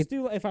 No, Once I I would get just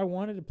do if I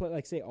wanted to play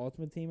like say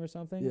Ultimate Team or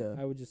something. Yeah.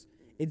 I would just.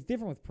 It's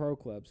different with pro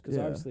clubs because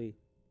Yeah. obviously.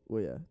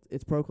 Well, yeah,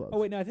 it's pro clubs. Oh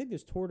wait, no, I think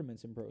there's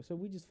tournaments in pro. So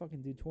we just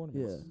fucking do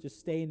tournaments. Yeah. Just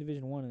stay in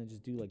Division 1 and then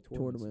just do like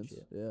tournaments. And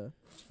shit. Yeah,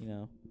 You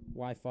know,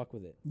 why fuck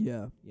with it?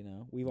 yeah, You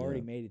know, we've already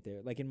Yeah. made it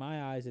there. Like in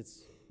my eyes,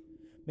 it's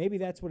maybe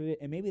that's what it is,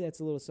 and maybe that's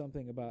a little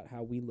something about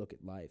how we look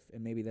at life,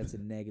 and maybe that's a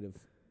negative.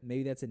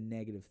 Maybe that's a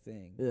negative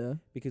thing yeah,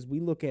 because we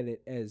look at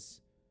it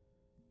as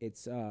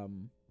it's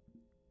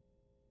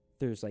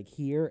there's like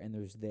here and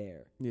there's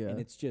there, yeah. and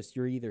it's just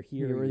you're either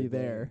here You're or already you're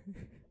there.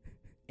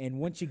 And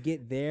once you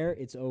get there,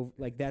 it's over.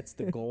 Like that's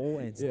the goal,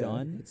 and it's Yeah.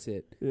 done. That's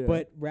it. Yeah.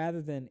 But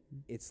rather than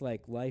it's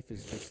like life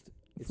is just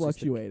it's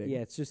Fluctuating.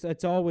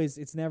 it's always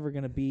it's never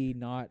gonna be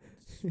not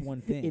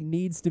one thing. it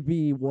needs to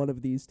be one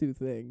of these two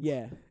things.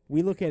 Yeah,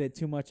 we look at it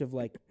too much of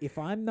like if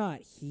I'm not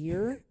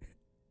here,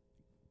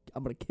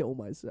 I'm gonna kill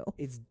myself.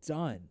 it's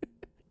done.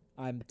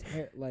 I'm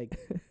like,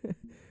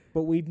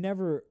 but we've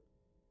never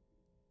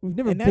We've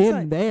never and that's been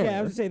not, there. Yeah,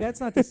 I was gonna say that's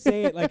not to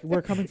say it like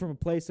we're coming from a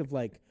place of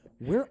like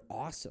we're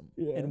awesome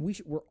Yeah. and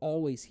we're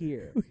always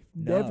here.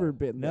 never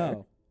been there.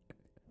 No,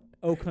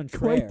 au contraire.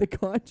 Quite the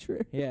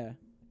contrary. Yeah.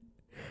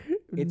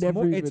 We've It's never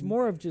more. It's even-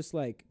 more of just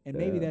like, and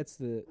maybe Yeah.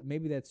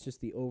 that's just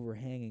the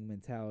overhanging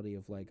mentality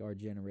of like our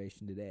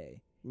generation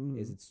today.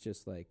 Is Mhm. it's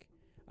just like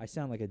I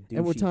sound like a douchey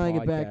And we're tying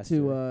it back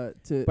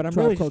podcaster. to But I'm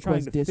Tribe really Called just trying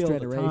Quest to Diss fill the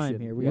Generation. time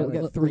here. We Yeah, got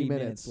like got 3 3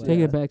 minutes left.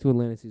 Taking it back to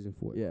Atlanta season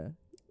 4. Yeah,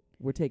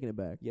 we're taking it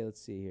back. Yeah, let's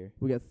see here.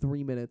 We got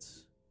 3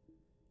 minutes.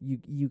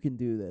 You can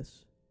do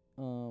this.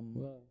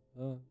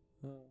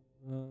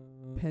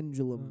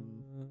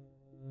 Pendulum,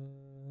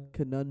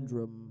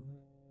 conundrum,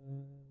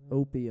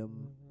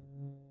 opium,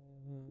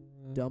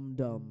 dum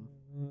dum,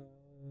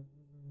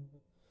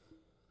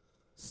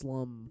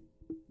 slum.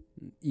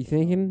 You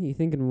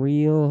thinking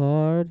real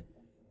hard?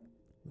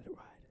 Let it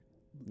ride.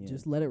 Yeah.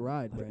 Just let it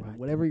ride, Let it Brandon. ride.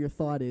 Whatever your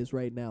thought is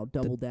right now,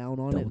 double down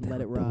on it and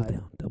let it ride.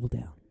 Double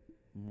down.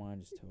 Mine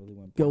just totally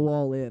went. Go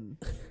all in.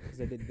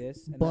 because I did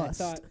this. And Bust.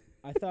 Then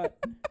I thought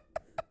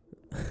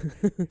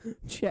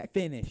Check.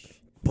 finish.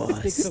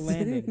 Bust. Stick the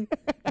landing.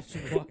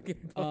 Just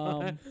walking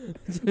by.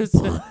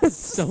 Bust.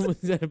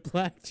 Someone's at a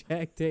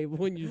blackjack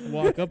table and you just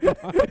walk up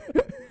behind.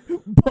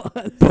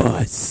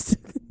 Bust.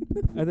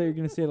 I thought you were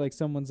gonna say like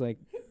someone's like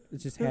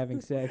just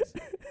having sex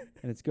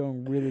and it's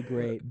going really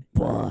great.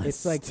 Bust.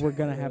 It's like we're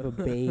gonna have a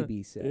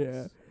baby sex.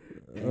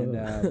 Yeah.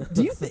 And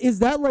Do you is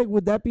that like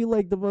would that be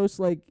like the most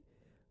like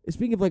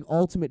speaking of like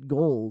ultimate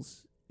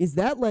goals, is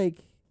that like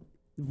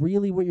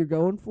really what you're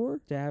going for?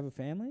 to have a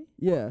family?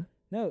 Yeah.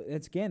 No,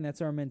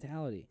 that's our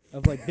mentality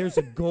of like there's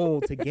a goal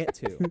to get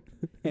to,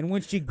 and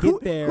once you get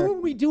there, Who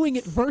are we doing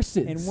it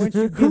versus? and once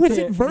you get Who is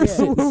there, it versus?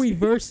 yeah. Who are we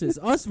versus?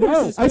 Us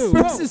versus Us who?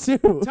 versus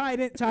who? tied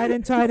into Tied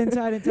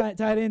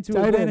Atlanta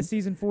in.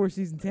 season 4,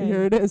 season 10,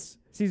 Here it is.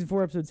 season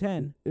 4, episode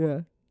 10. Yeah.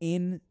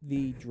 In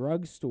the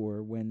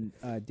drugstore when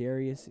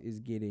Darius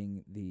is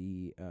getting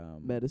the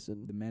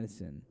Medicine.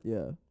 medicine,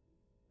 Yeah.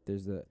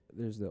 there's the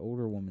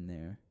older woman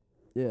there,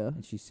 Yeah.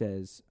 and she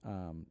says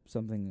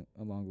something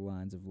along the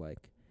lines of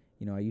like,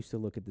 you know, I used to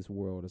look at this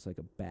world as like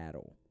a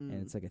battle, and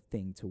Mm. it's like a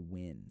thing to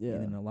win. Yeah.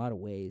 And in a lot of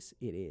ways,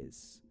 it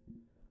is.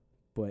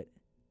 But,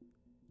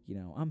 you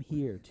know, I'm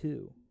here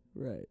too.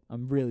 Right.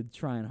 I'm really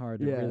trying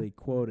hard to Yeah. really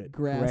quote it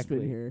Grasping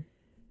correctly. here.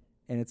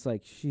 And it's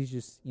like she's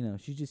just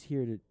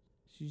here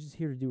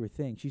to do her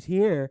thing. She's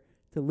here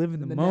to live in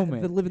the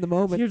moment. To live in the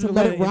moment. Here To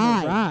let it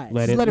ride.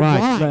 Let Just it let it ride.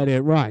 ride. Let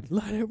it ride.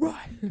 Let it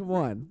ride. Come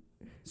on.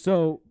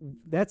 So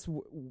that's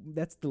we're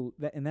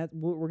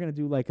gonna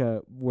do like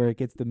a where it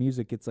gets the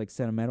music gets like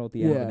sentimental at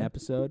the end of an Yeah.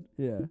 episode.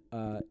 Yeah.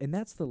 And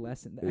that's the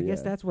lesson. I guess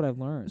Yeah. that's what I've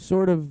learned.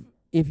 Sort of.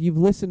 If you've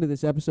listened to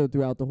this episode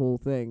throughout the whole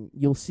thing,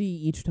 you'll see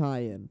each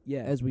tie-in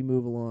Yeah. as we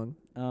move along,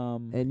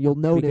 And and you'll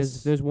notice Because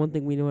if there's one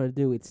thing we know how to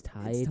do, it's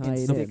tie it tie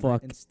it the in.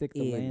 fuck and stick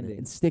the in. landing.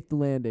 and stick the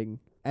landing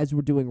as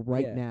we're doing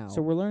right Yeah. now.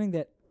 So we're learning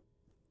that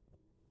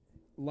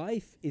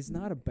life is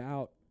not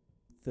about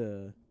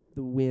the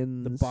the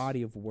wins, the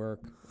body of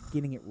work,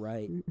 getting it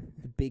right,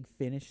 the big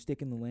finish,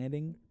 sticking the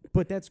landing.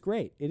 But that's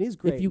great. It is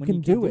great if you when can,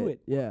 you do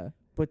it. Yeah.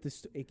 But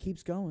it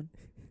keeps going.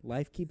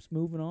 Life keeps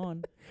moving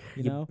on.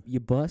 You know? You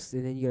bust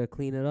and then you gotta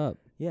clean it up.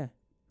 Yeah.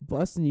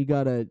 Busting, you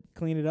gotta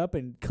Clean it up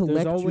and collect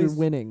there's always, your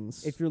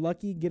winnings. if you're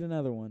lucky, get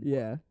another one.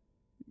 yeah.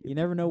 You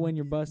never know when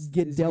your bust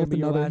Get is gonna dealt be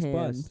your another last hand.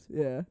 bust.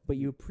 Yeah. But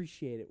you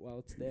appreciate it while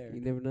it's there.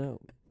 You never know.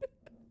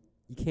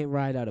 You can't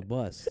ride out a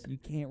bust, You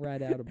can't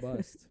ride out a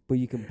bust. but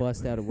you can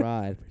bust out a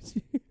ride.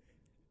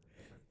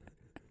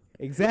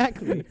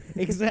 Exactly.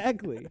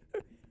 Exactly.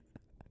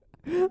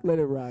 Let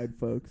it ride,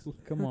 folks.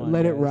 Come on.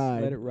 Let it guys.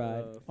 ride. Let it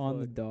ride. On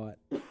the dot.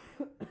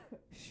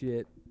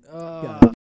 Shit. God.